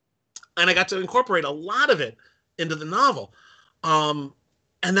 And I got to incorporate a lot of it into the novel. And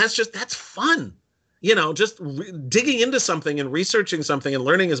that's fun. Just digging into something and researching something and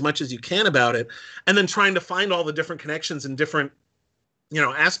learning as much as you can about it, and then trying to find all the different connections and different,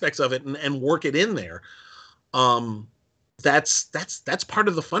 aspects of it and work it in there. That's part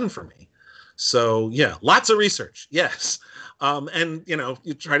of the fun for me. So yeah, lots of research. Yes. And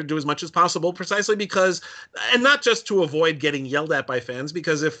you try to do as much as possible, precisely because, and not just to avoid getting yelled at by fans,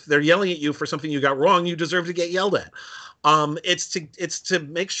 because if they're yelling at you for something you got wrong, you deserve to get yelled at. It's to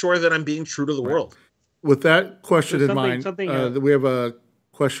make sure that I'm being true to the world. With that question in mind, we have a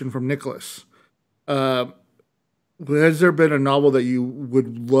question from Nicholas. Has there been a novel that you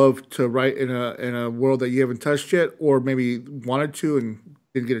would love to write in a world that you haven't touched yet, or maybe wanted to and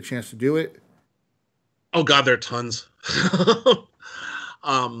didn't get a chance to do it? Oh God, there are tons.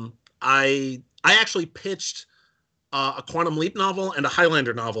 I actually pitched a Quantum Leap novel and a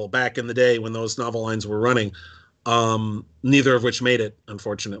Highlander novel back in the day when those novel lines were running. Neither of which made it,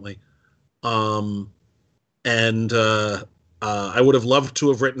 unfortunately. I would have loved to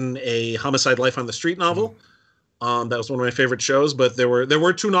have written a Homicide: Life on the Street novel. That was one of my favorite shows, but there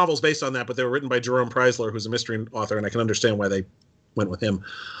were 2 novels based on that, but they were written by Jerome Preisler, who's a mystery author, and I can understand why they went with him.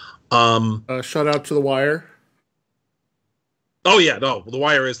 Shout out to The Wire. Oh yeah, no, The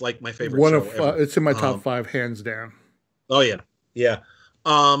Wire is like my favorite show ever. It's in my top 5, hands down. Oh yeah.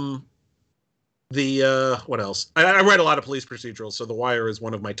 What else? I write a lot of police procedurals, so The Wire is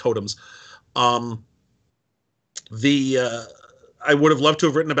one of my totems. I would have loved to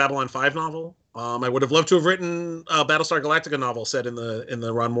have written a Babylon 5 novel. I would have loved to have written a Battlestar Galactica novel set in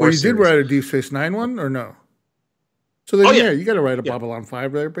the Ron Moore series. You did write a Deep Space Nine one, or no? So then, you got to write a Babylon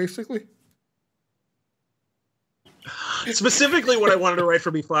 5 there, basically. Specifically, what I wanted to write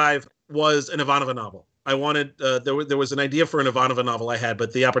for B5 was an Ivanova novel. I wanted there was an idea for an Ivanova novel I had,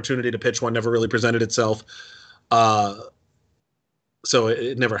 but the opportunity to pitch one never really presented itself. So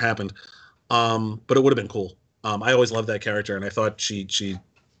it never happened. But it would have been cool. I always loved that character, and I thought she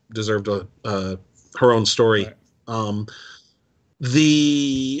deserved her own story. Right.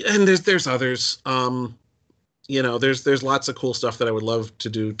 And there's others. There's lots of cool stuff that I would love to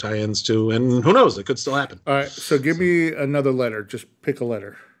do tie-ins to, and who knows, it could still happen. All right, so give me another letter. Just pick a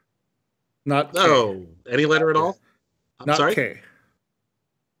letter. Not K. Any letter at all? Not sorry? K.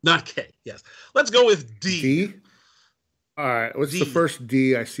 Not K. Yes. Let's go with D. D. All right. What's the first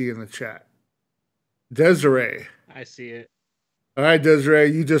D I see in the chat? Desiree. I see it. All right,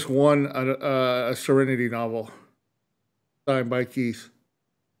 Desiree, you just won a Serenity novel signed by Keith.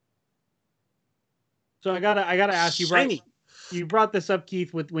 So I gotta ask you, you brought this up,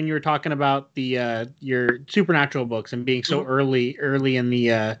 Keith, when you were talking about the your Supernatural books and being so early in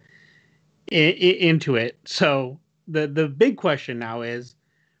the into it. So the big question now is,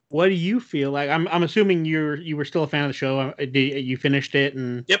 what do you feel like? I'm assuming you were still a fan of the show. You finished it,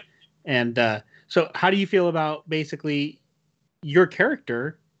 and yep. And so how do you feel about basically your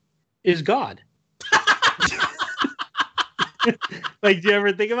character is God? Like, do you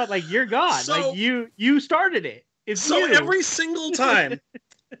ever think about like you're God? So, like you started it. It's so you. every single time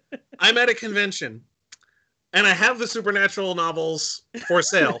I'm at a convention and I have the Supernatural novels for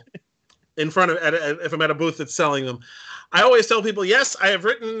sale in front of, if I'm at a booth that's selling them, I always tell people, yes, I have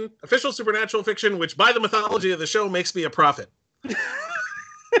written official Supernatural fiction, which by the mythology of the show makes me a prophet.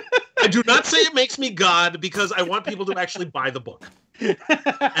 I do not say it makes me God because I want people to actually buy the book. And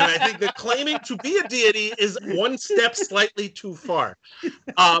I think that claiming to be a deity is one step slightly too far.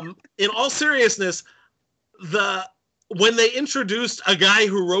 In all seriousness, when they introduced a guy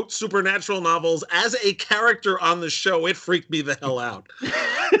who wrote Supernatural novels as a character on the show, it freaked me the hell out.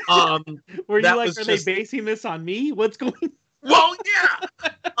 Were you like, are they basing this on me? What's going on? Well, yeah.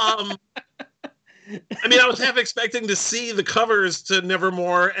 I mean, I was half expecting to see the covers to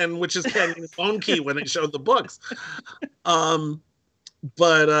Nevermore and Witch's Canyon Bone Key when they showed the books.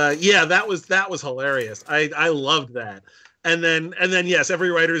 But yeah, that was hilarious. I loved that. And then yes, every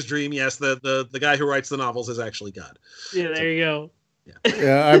writer's dream, yes, the guy who writes the novels is actually God. Yeah, there you go.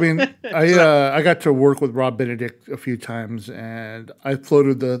 Yeah, I mean, I got to work with Rob Benedict a few times, and I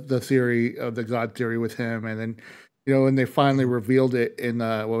floated the theory of the God theory with him, and then, you know, when they finally revealed it in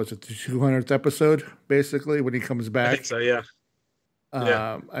what was it, the 200th episode, basically, when he comes back. I think so, yeah.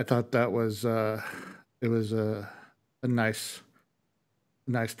 I thought that was it was a nice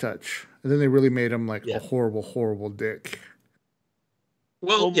touch, and then they really made him like a horrible dick.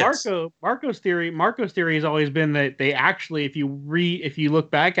 Well, yes. Marco's theory has always been that they actually, if you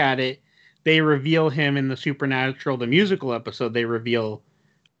look back at it, they reveal him in the Supernatural, the musical episode. They reveal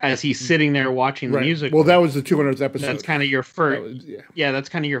as he's sitting there watching the musical. Well, that was the 200th episode. That's kind of your first. That's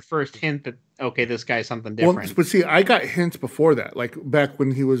kind of your first hint that okay, this guy's something different. Well, but see, I got hints before that, like back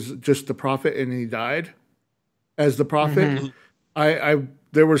when he was just the prophet and he died as the prophet. Mm-hmm.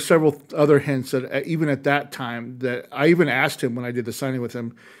 There were several other hints that even at that time that I even asked him when I did the signing with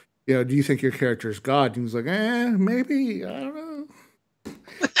him, you know, do you think your character is God? And he was like, maybe, I don't know.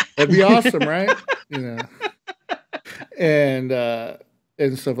 That'd be awesome, right? You know,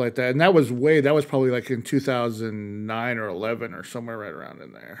 and stuff like that. And that was probably like in 2009 or 11 or somewhere right around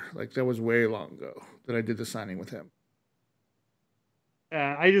in there. Like that was way long ago that I did the signing with him.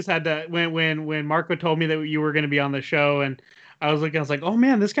 I just had to, when Marco told me that you were going to be on the show, and I was like, oh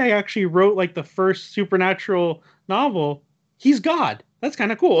man, this guy actually wrote like the first Supernatural novel. He's God. That's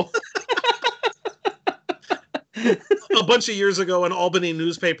kind of cool. A bunch of years ago, an Albany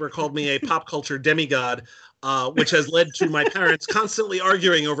newspaper called me a pop culture demigod, which has led to my parents constantly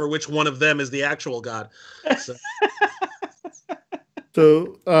arguing over which one of them is the actual God. So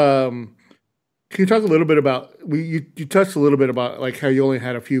can you talk a little bit about, you touched a little bit about like how you only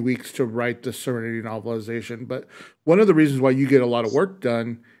had a few weeks to write the Serenity novelization, but one of the reasons why you get a lot of work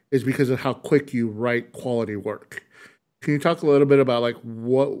done is because of how quick you write quality work. Can you talk a little bit about like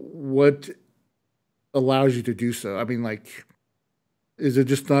what allows you to do so? I mean, like, is it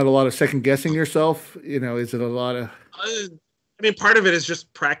just not a lot of second guessing yourself? You know, is it a lot of... I mean, part of it is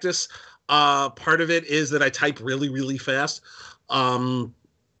just practice. Part of it is that I type really, really fast. I'm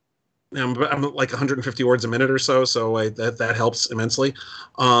like 150 words a minute or so that helps immensely.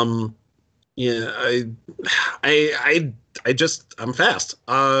 Yeah, I'm fast.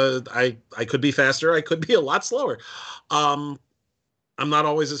 I could be faster. I could be a lot slower. I'm not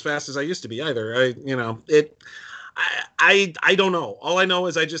always as fast as I used to be either. I don't know. All I know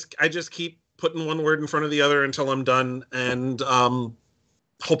is I just keep putting one word in front of the other until I'm done, and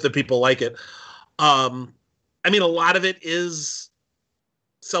hope that people like it. I mean, a lot of it is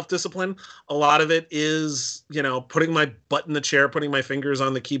self-discipline. A lot of it is, putting my butt in the chair, putting my fingers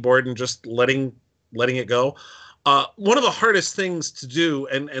on the keyboard, and just letting it go. One of the hardest things to do,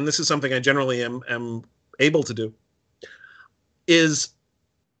 and this is something I generally am able to do, is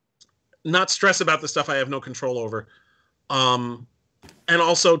not stress about the stuff I have no control over. And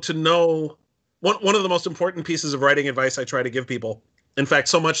also to know, one of the most important pieces of writing advice I try to give people, in fact,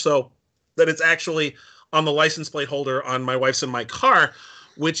 so much so that it's actually on the license plate holder on my wife's and my car,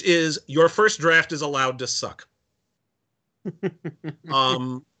 which is your first draft is allowed to suck.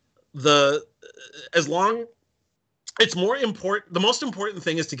 It's more important. The most important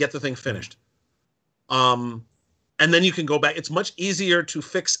thing is to get the thing finished. And then you can go back. It's much easier to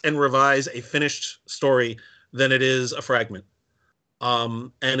fix and revise a finished story than it is a fragment.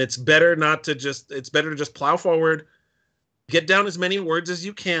 And it's better to just plow forward, get down as many words as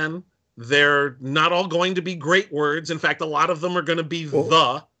you can. They're not all going to be great words. In fact, a lot of them are going to be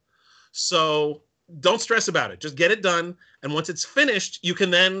So don't stress about it. Just get it done. And once it's finished, you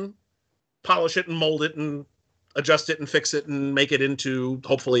can then polish it and mold it and adjust it and fix it and make it into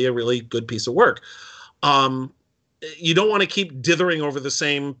hopefully a really good piece of work. you don't want to keep dithering over the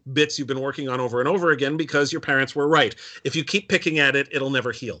same bits you've been working on over and over again because your parents were right. If you keep picking at it, it'll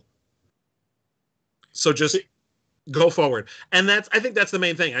never heal. So just go forward. And I think that's the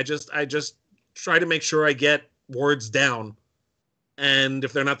main thing. I just try to make sure I get words down. And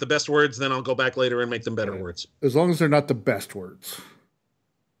if they're not the best words, then I'll go back later and make them better words. As long as they're not the best words.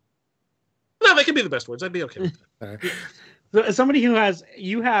 No, they can be the best words. I'd be okay with that. So as somebody who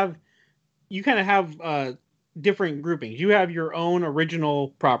you kind of have different groupings. You have your own original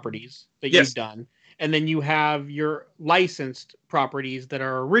properties that you've done, and then you have your licensed properties that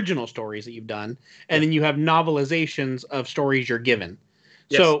are original stories that you've done, and then you have novelizations of stories you're given.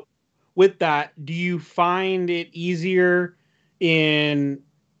 Yes. So with that, do you find it easier in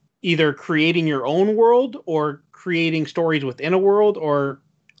either creating your own world or creating stories within a world or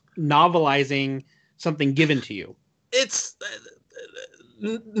novelizing something given to you? It's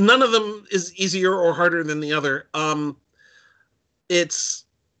none of them is easier or harder than the other.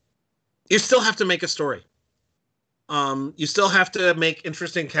 You still have to make a story. You still have to make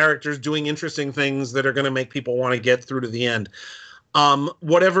interesting characters doing interesting things that are going to make people want to get through to the end.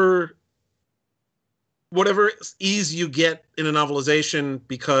 Whatever ease you get in a novelization,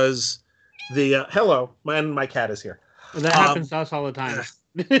 because hello, my cat is here. Well, that happens to us all the time.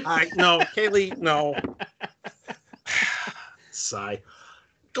 No, Kaylee, no. Sigh.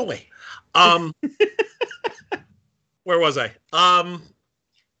 Go away. Where was I?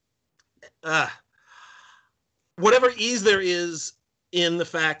 Whatever ease there is in the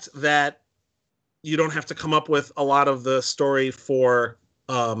fact that you don't have to come up with a lot of the story for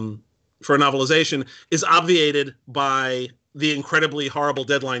a novelization is obviated by the incredibly horrible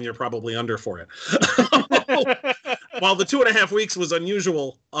deadline you're probably under for it. While the 2.5 weeks was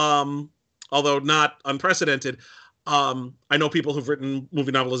unusual, although not unprecedented, I know people who've written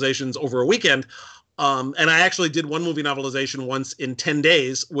movie novelizations over a weekend. And I actually did one movie novelization once in 10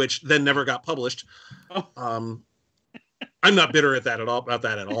 days, which then never got published. I'm not bitter at that at all, about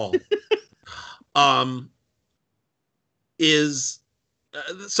that at all.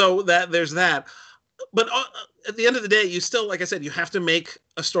 So that there's that. But at the end of the day, you still, like I said, you have to make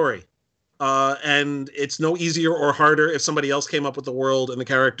a story. And it's no easier or harder if somebody else came up with the world and the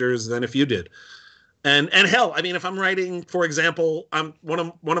characters than if you did. And hell, I mean, if I'm writing, for example, one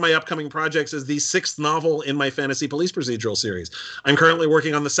of my upcoming projects is the 6th novel in my fantasy police procedural series. I'm currently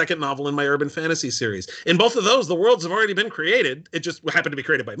working on the 2nd novel in my urban fantasy series. In both of those, the worlds have already been created. It just happened to be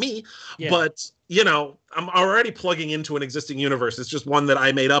created by me. Yeah. But, I'm already plugging into an existing universe. It's just one that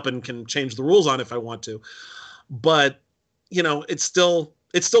I made up and can change the rules on if I want to. But, it's still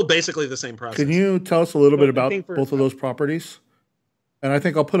basically the same process. Can you tell us a little bit about both of those properties? And I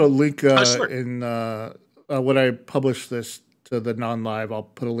think I'll put a link sure. in when I publish this to the non-live. I'll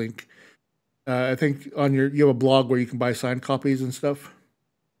put a link. I think you have a blog where you can buy signed copies and stuff.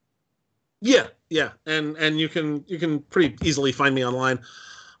 Yeah, and you can pretty easily find me online.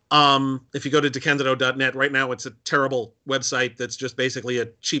 If you go to DeCandido.net, right now it's a terrible website that's just basically a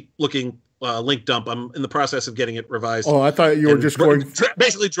cheap-looking link dump. I'm in the process of getting it revised. Oh, I thought you were just going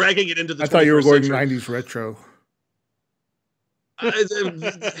basically dragging it into the. I thought you were going century. 90s retro.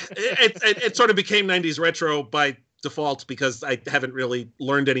 It sort of became 90s retro by default because I haven't really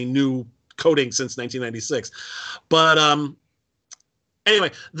learned any new coding since 1996. But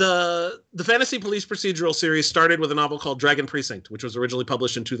anyway, the fantasy police procedural series started with a novel called Dragon Precinct, which was originally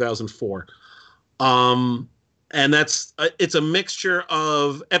published in 2004. And it's a mixture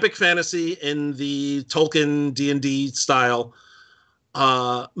of epic fantasy in the Tolkien D&D style,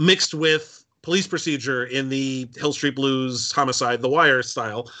 mixed with police procedure in the Hill Street Blues, Homicide, The Wire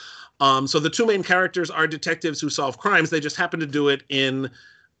style. So the two main characters are detectives who solve crimes. They just happen to do it in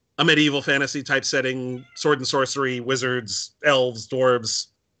a medieval fantasy type setting, sword and sorcery, wizards, elves, dwarves,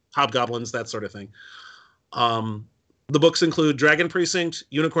 hobgoblins, that sort of thing. The books include Dragon Precinct,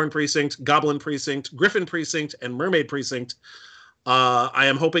 Unicorn Precinct, Goblin Precinct, Griffin Precinct, and Mermaid Precinct. I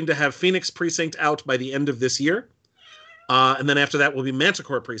am hoping to have Phoenix Precinct out by the end of this year. And then after that will be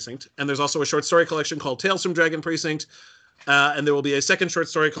Manticore Precinct. And there's also a short story collection called Tales from Dragon Precinct. And there will be a second short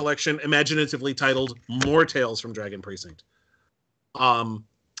story collection imaginatively titled More Tales from Dragon Precinct. And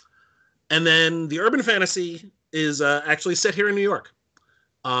then the urban fantasy is actually set here in New York,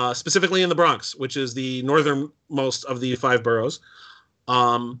 specifically in the Bronx, which is the northernmost of the 5 boroughs.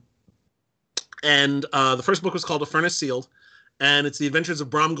 And the first book was called A Furnace Sealed. And it's the adventures of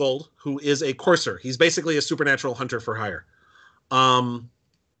Brom Gold, who is a courser. He's basically a supernatural hunter for hire.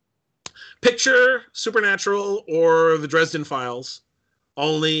 Picture Supernatural or the Dresden Files.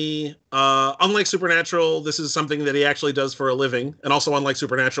 Only, unlike Supernatural, this is something that he actually does for a living. And also, unlike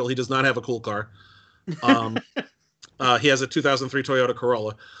Supernatural, he does not have a cool car. He has a 2003 Toyota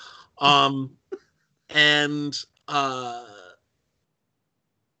Corolla. And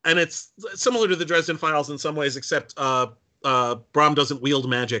it's similar to the Dresden Files in some ways, except Brom doesn't wield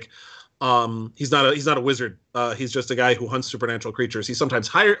magic. He's not a wizard. He's just a guy who hunts supernatural creatures. He sometimes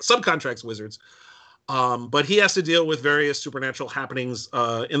subcontracts wizards, but he has to deal with various supernatural happenings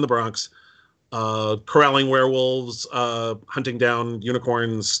in the Bronx, corralling werewolves, hunting down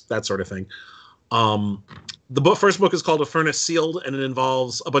unicorns, that sort of thing. The first book is called A Furnace Sealed, and it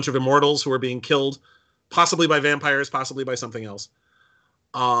involves a bunch of immortals who are being killed, possibly by vampires, possibly by something else.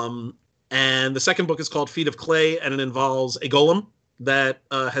 And the second book is called Feet of Clay, and it involves a golem that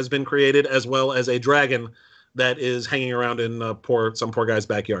has been created, as well as a dragon that is hanging around in some poor guy's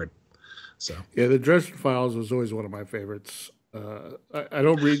backyard. So yeah, the Dresden Files was always one of my favorites. I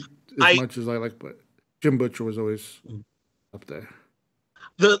don't read as much as I like, but Jim Butcher was always up there.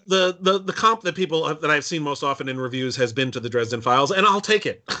 The comp that that I've seen most often in reviews has been to the Dresden Files, and I'll take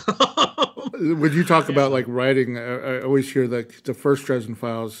it. When you talk about like writing, I always hear that the first Dresden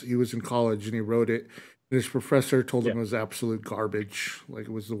Files, he was in college and he wrote it, and his professor told him it was absolute garbage. Like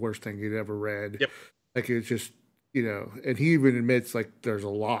it was the worst thing he'd ever read. Yep. Like it was just, and he even admits like there's a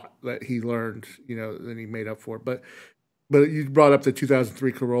lot that he learned, that he made up for it. But you brought up the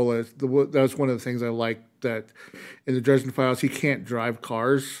 2003 Corolla. That was one of the things I liked, that in the Dresden Files, he can't drive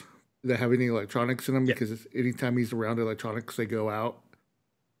cars that have any electronics in them because anytime he's around electronics, they go out.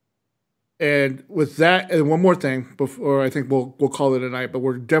 And with that, and one more thing before I think we'll call it a night, but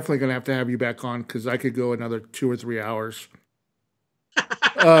we're definitely going to have you back on because I could go another 2 or 3 hours.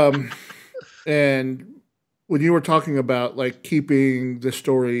 And when you were talking about like keeping the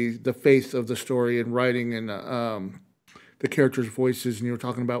story, the faith of the story, and writing and the characters' voices, and you were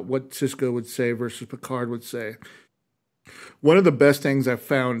talking about what Sisko would say versus Picard would say. One of the best things I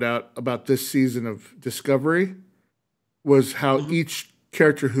found out about this season of Discovery was how each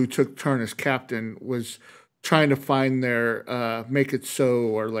character who took turn as captain was trying to find their make it so,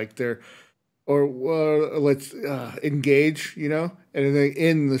 or like their, or let's engage, and then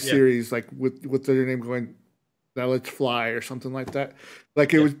in the series, like with their name going, now let's fly or something like that.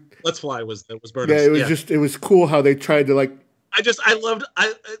 Like it was. Let's Fly was Burnham's. Yeah, it was just, it was cool how they tried to like. I loved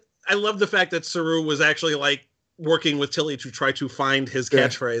the fact that Saru was actually like working with Tilly to try to find his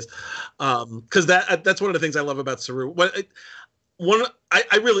catchphrase, because that's one of the things I love about Saru.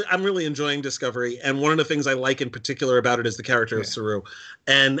 I'm really enjoying Discovery, and one of the things I like in particular about it is the character of Saru,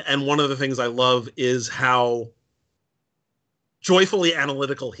 and one of the things I love is how joyfully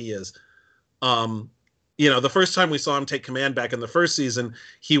analytical he is. The first time we saw him take command back in the first season,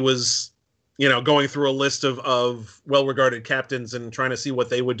 he was, going through a list of well-regarded captains and trying to see what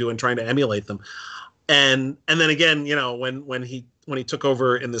they would do and trying to emulate them. And then again, when he took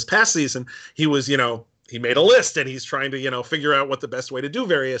over in this past season, he was, he made a list and he's trying to, figure out what the best way to do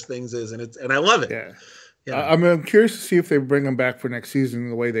various things is. And I love it. Yeah. I'm curious to see if they bring him back for next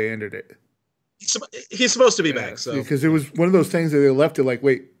season the way they ended it. He's supposed to be back. So because it was one of those things that they left it like,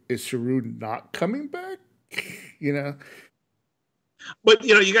 wait, is Saru not coming back? But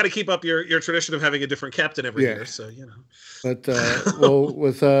you got to keep up your tradition of having a different captain every year. So But well,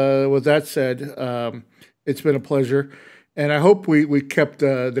 with that said, it's been a pleasure, and I hope we kept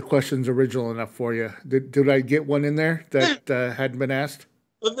the questions original enough for you. Did I get one in there that hadn't been asked?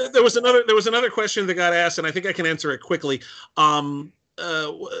 There was another question that got asked, and I think I can answer it quickly. What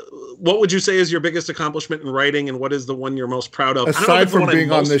would you say is your biggest accomplishment in writing, and what is the one you're most proud of? Aside from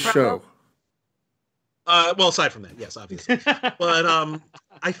being on this show. Well, aside from that, yes, obviously. But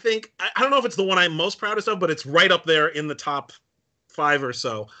I think, I don't know if it's the one I'm most proudest of, but it's right up there in the top 5 or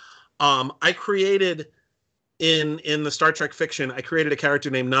so. I created, in the Star Trek fiction, I created a character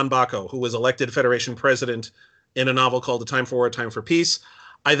named Nanbako, who was elected Federation president in a novel called A Time for War, A Time for Peace.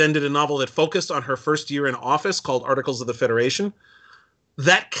 I then did a novel that focused on her first year in office called Articles of the Federation.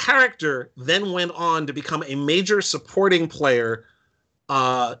 That character then went on to become a major supporting player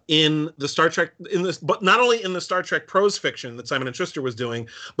in the Star Trek, but not only in the Star Trek prose fiction that Simon and Schuster was doing,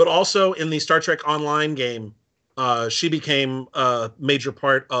 but also in the Star Trek Online game. She became a major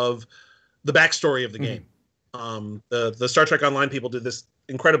part of the backstory of the game. The Star Trek Online people did this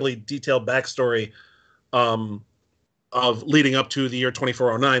incredibly detailed backstory of leading up to the year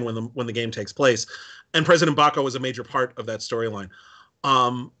 2409 when the game takes place, and President Bako was a major part of that storyline.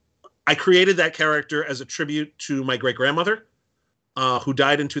 I created that character as a tribute to my great grandmother, who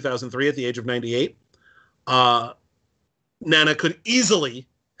died in 2003 at the age of 98. Nana could easily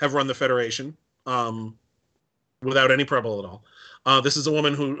have run the Federation without any trouble at all. This is a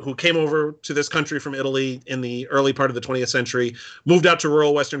woman who came over to this country from Italy in the early part of the 20th century, moved out to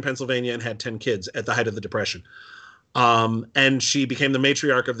rural Western Pennsylvania, and had 10 kids at the height of the Depression. And she became the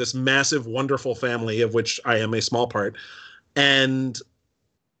matriarch of this massive, wonderful family, of which I am a small part. And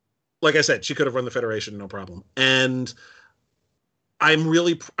like I said, she could have run the Federation, no problem. And I'm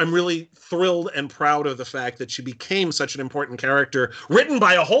really thrilled and proud of the fact that she became such an important character, written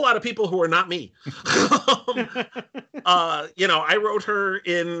by a whole lot of people who are not me. I wrote her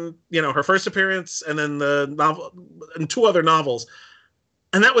in, her first appearance, and then the novel and 2 other novels.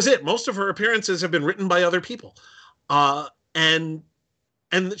 And that was it. Most of her appearances have been written by other people. And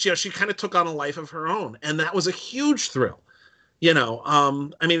she kind of took on a life of her own. And that was a huge thrill.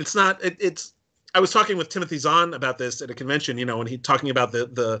 I was talking with Timothy Zahn about this at a convention, and he talking about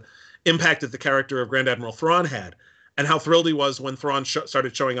the impact that the character of Grand Admiral Thrawn had, and how thrilled he was when Thrawn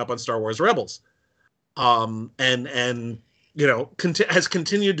started showing up on Star Wars Rebels, has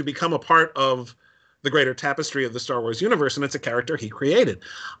continued to become a part of the greater tapestry of the Star Wars universe, and it's a character he created.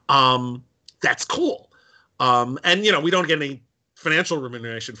 That's cool. We don't get any financial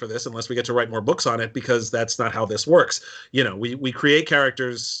remuneration for this unless we get to write more books on it, because that's not how this works. We create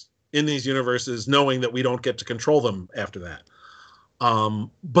characters in these universes knowing that we don't get to control them after that.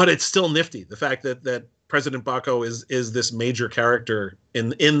 But it's still nifty. The fact that President Baco is this major character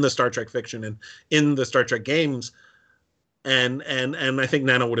in the Star Trek fiction and in the Star Trek games. And I think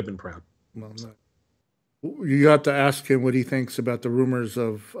Nano would have been proud. Well, you got to ask him what he thinks about the rumors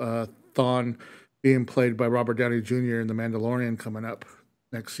of Thawne being played by Robert Downey Jr. in The Mandalorian coming up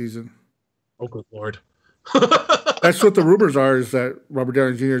next season. Oh, good Lord. That's what the rumors are, is that Robert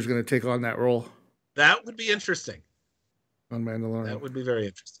Downey Jr. is going to take on that role. That would be interesting. On Mandalorian. That would be very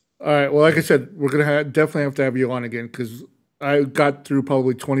interesting. All right. Well, like I said, we're going to definitely have to have you on again, because I got through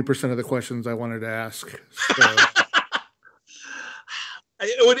probably 20% of the questions I wanted to ask. So.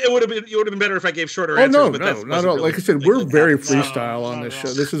 It would have been better if I gave shorter answers. No, not at all. Like I said, we're very freestyle on this show.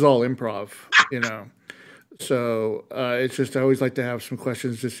 This is all improv, So it's just, I always like to have some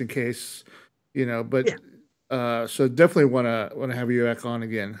questions just in case, But so definitely want to have you back on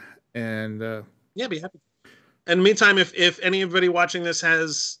again, and be happy. In the meantime, if anybody watching this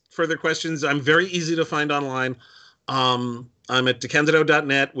has further questions, I'm very easy to find online. I'm at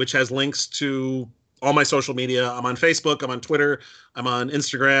DeCandido.net, which has links to all my social media. I'm on Facebook. I'm on Twitter. I'm on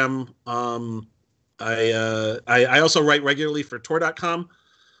Instagram. I also write regularly for Tor.com,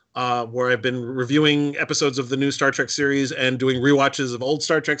 where I've been reviewing episodes of the new Star Trek series and doing rewatches of old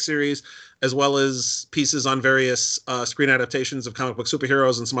Star Trek series, as well as pieces on various screen adaptations of comic book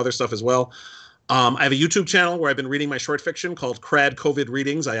superheroes and some other stuff as well. I have a YouTube channel where I've been reading my short fiction called Crad COVID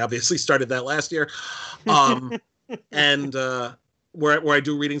Readings. I obviously started that last year. And where I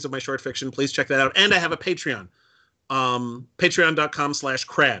do readings of my short fiction. Please check that out. And I have a Patreon.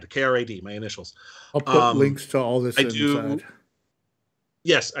 Patreon.com/crad, Krad, my initials. I'll put links to all this inside.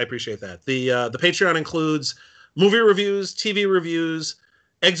 Yes, I appreciate that. The Patreon includes movie reviews, TV reviews,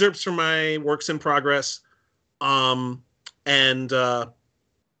 excerpts from my works in progress, I'm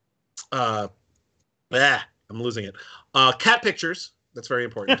losing it. Cat pictures. That's very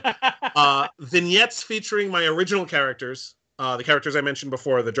important. Vignettes featuring my original characters. The characters I mentioned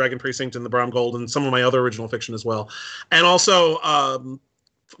before, the Dragon Precinct and the Brom Gold, and some of my other original fiction as well. And also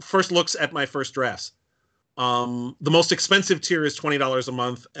first looks at my first drafts. The most expensive tier is $20 a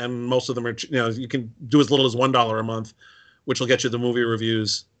month, and most of them are, you can do as little as $1 a month, which will get you the movie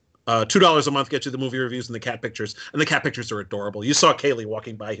reviews. $2 a month gets you the movie reviews and the cat pictures. And the cat pictures are adorable. You saw Kaylee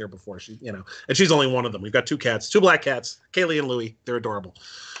walking by here before. And she's only one of them. We've got 2 cats, 2 black cats, Kaylee and Louie. They're adorable.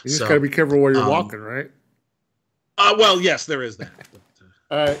 You just got to be careful where you're walking, right? Well, yes, there is that.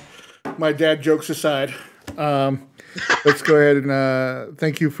 All right. My dad jokes aside. Let's go ahead and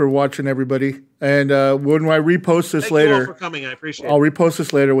thank you for watching, everybody. And when I repost this later, thank you all for coming. I appreciate it. I'll repost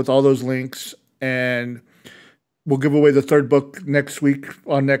this later with all those links, and we'll give away the 3rd book next week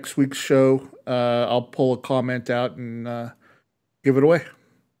on next week's show. I'll pull a comment out and give it away.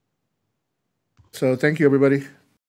 So thank you, everybody.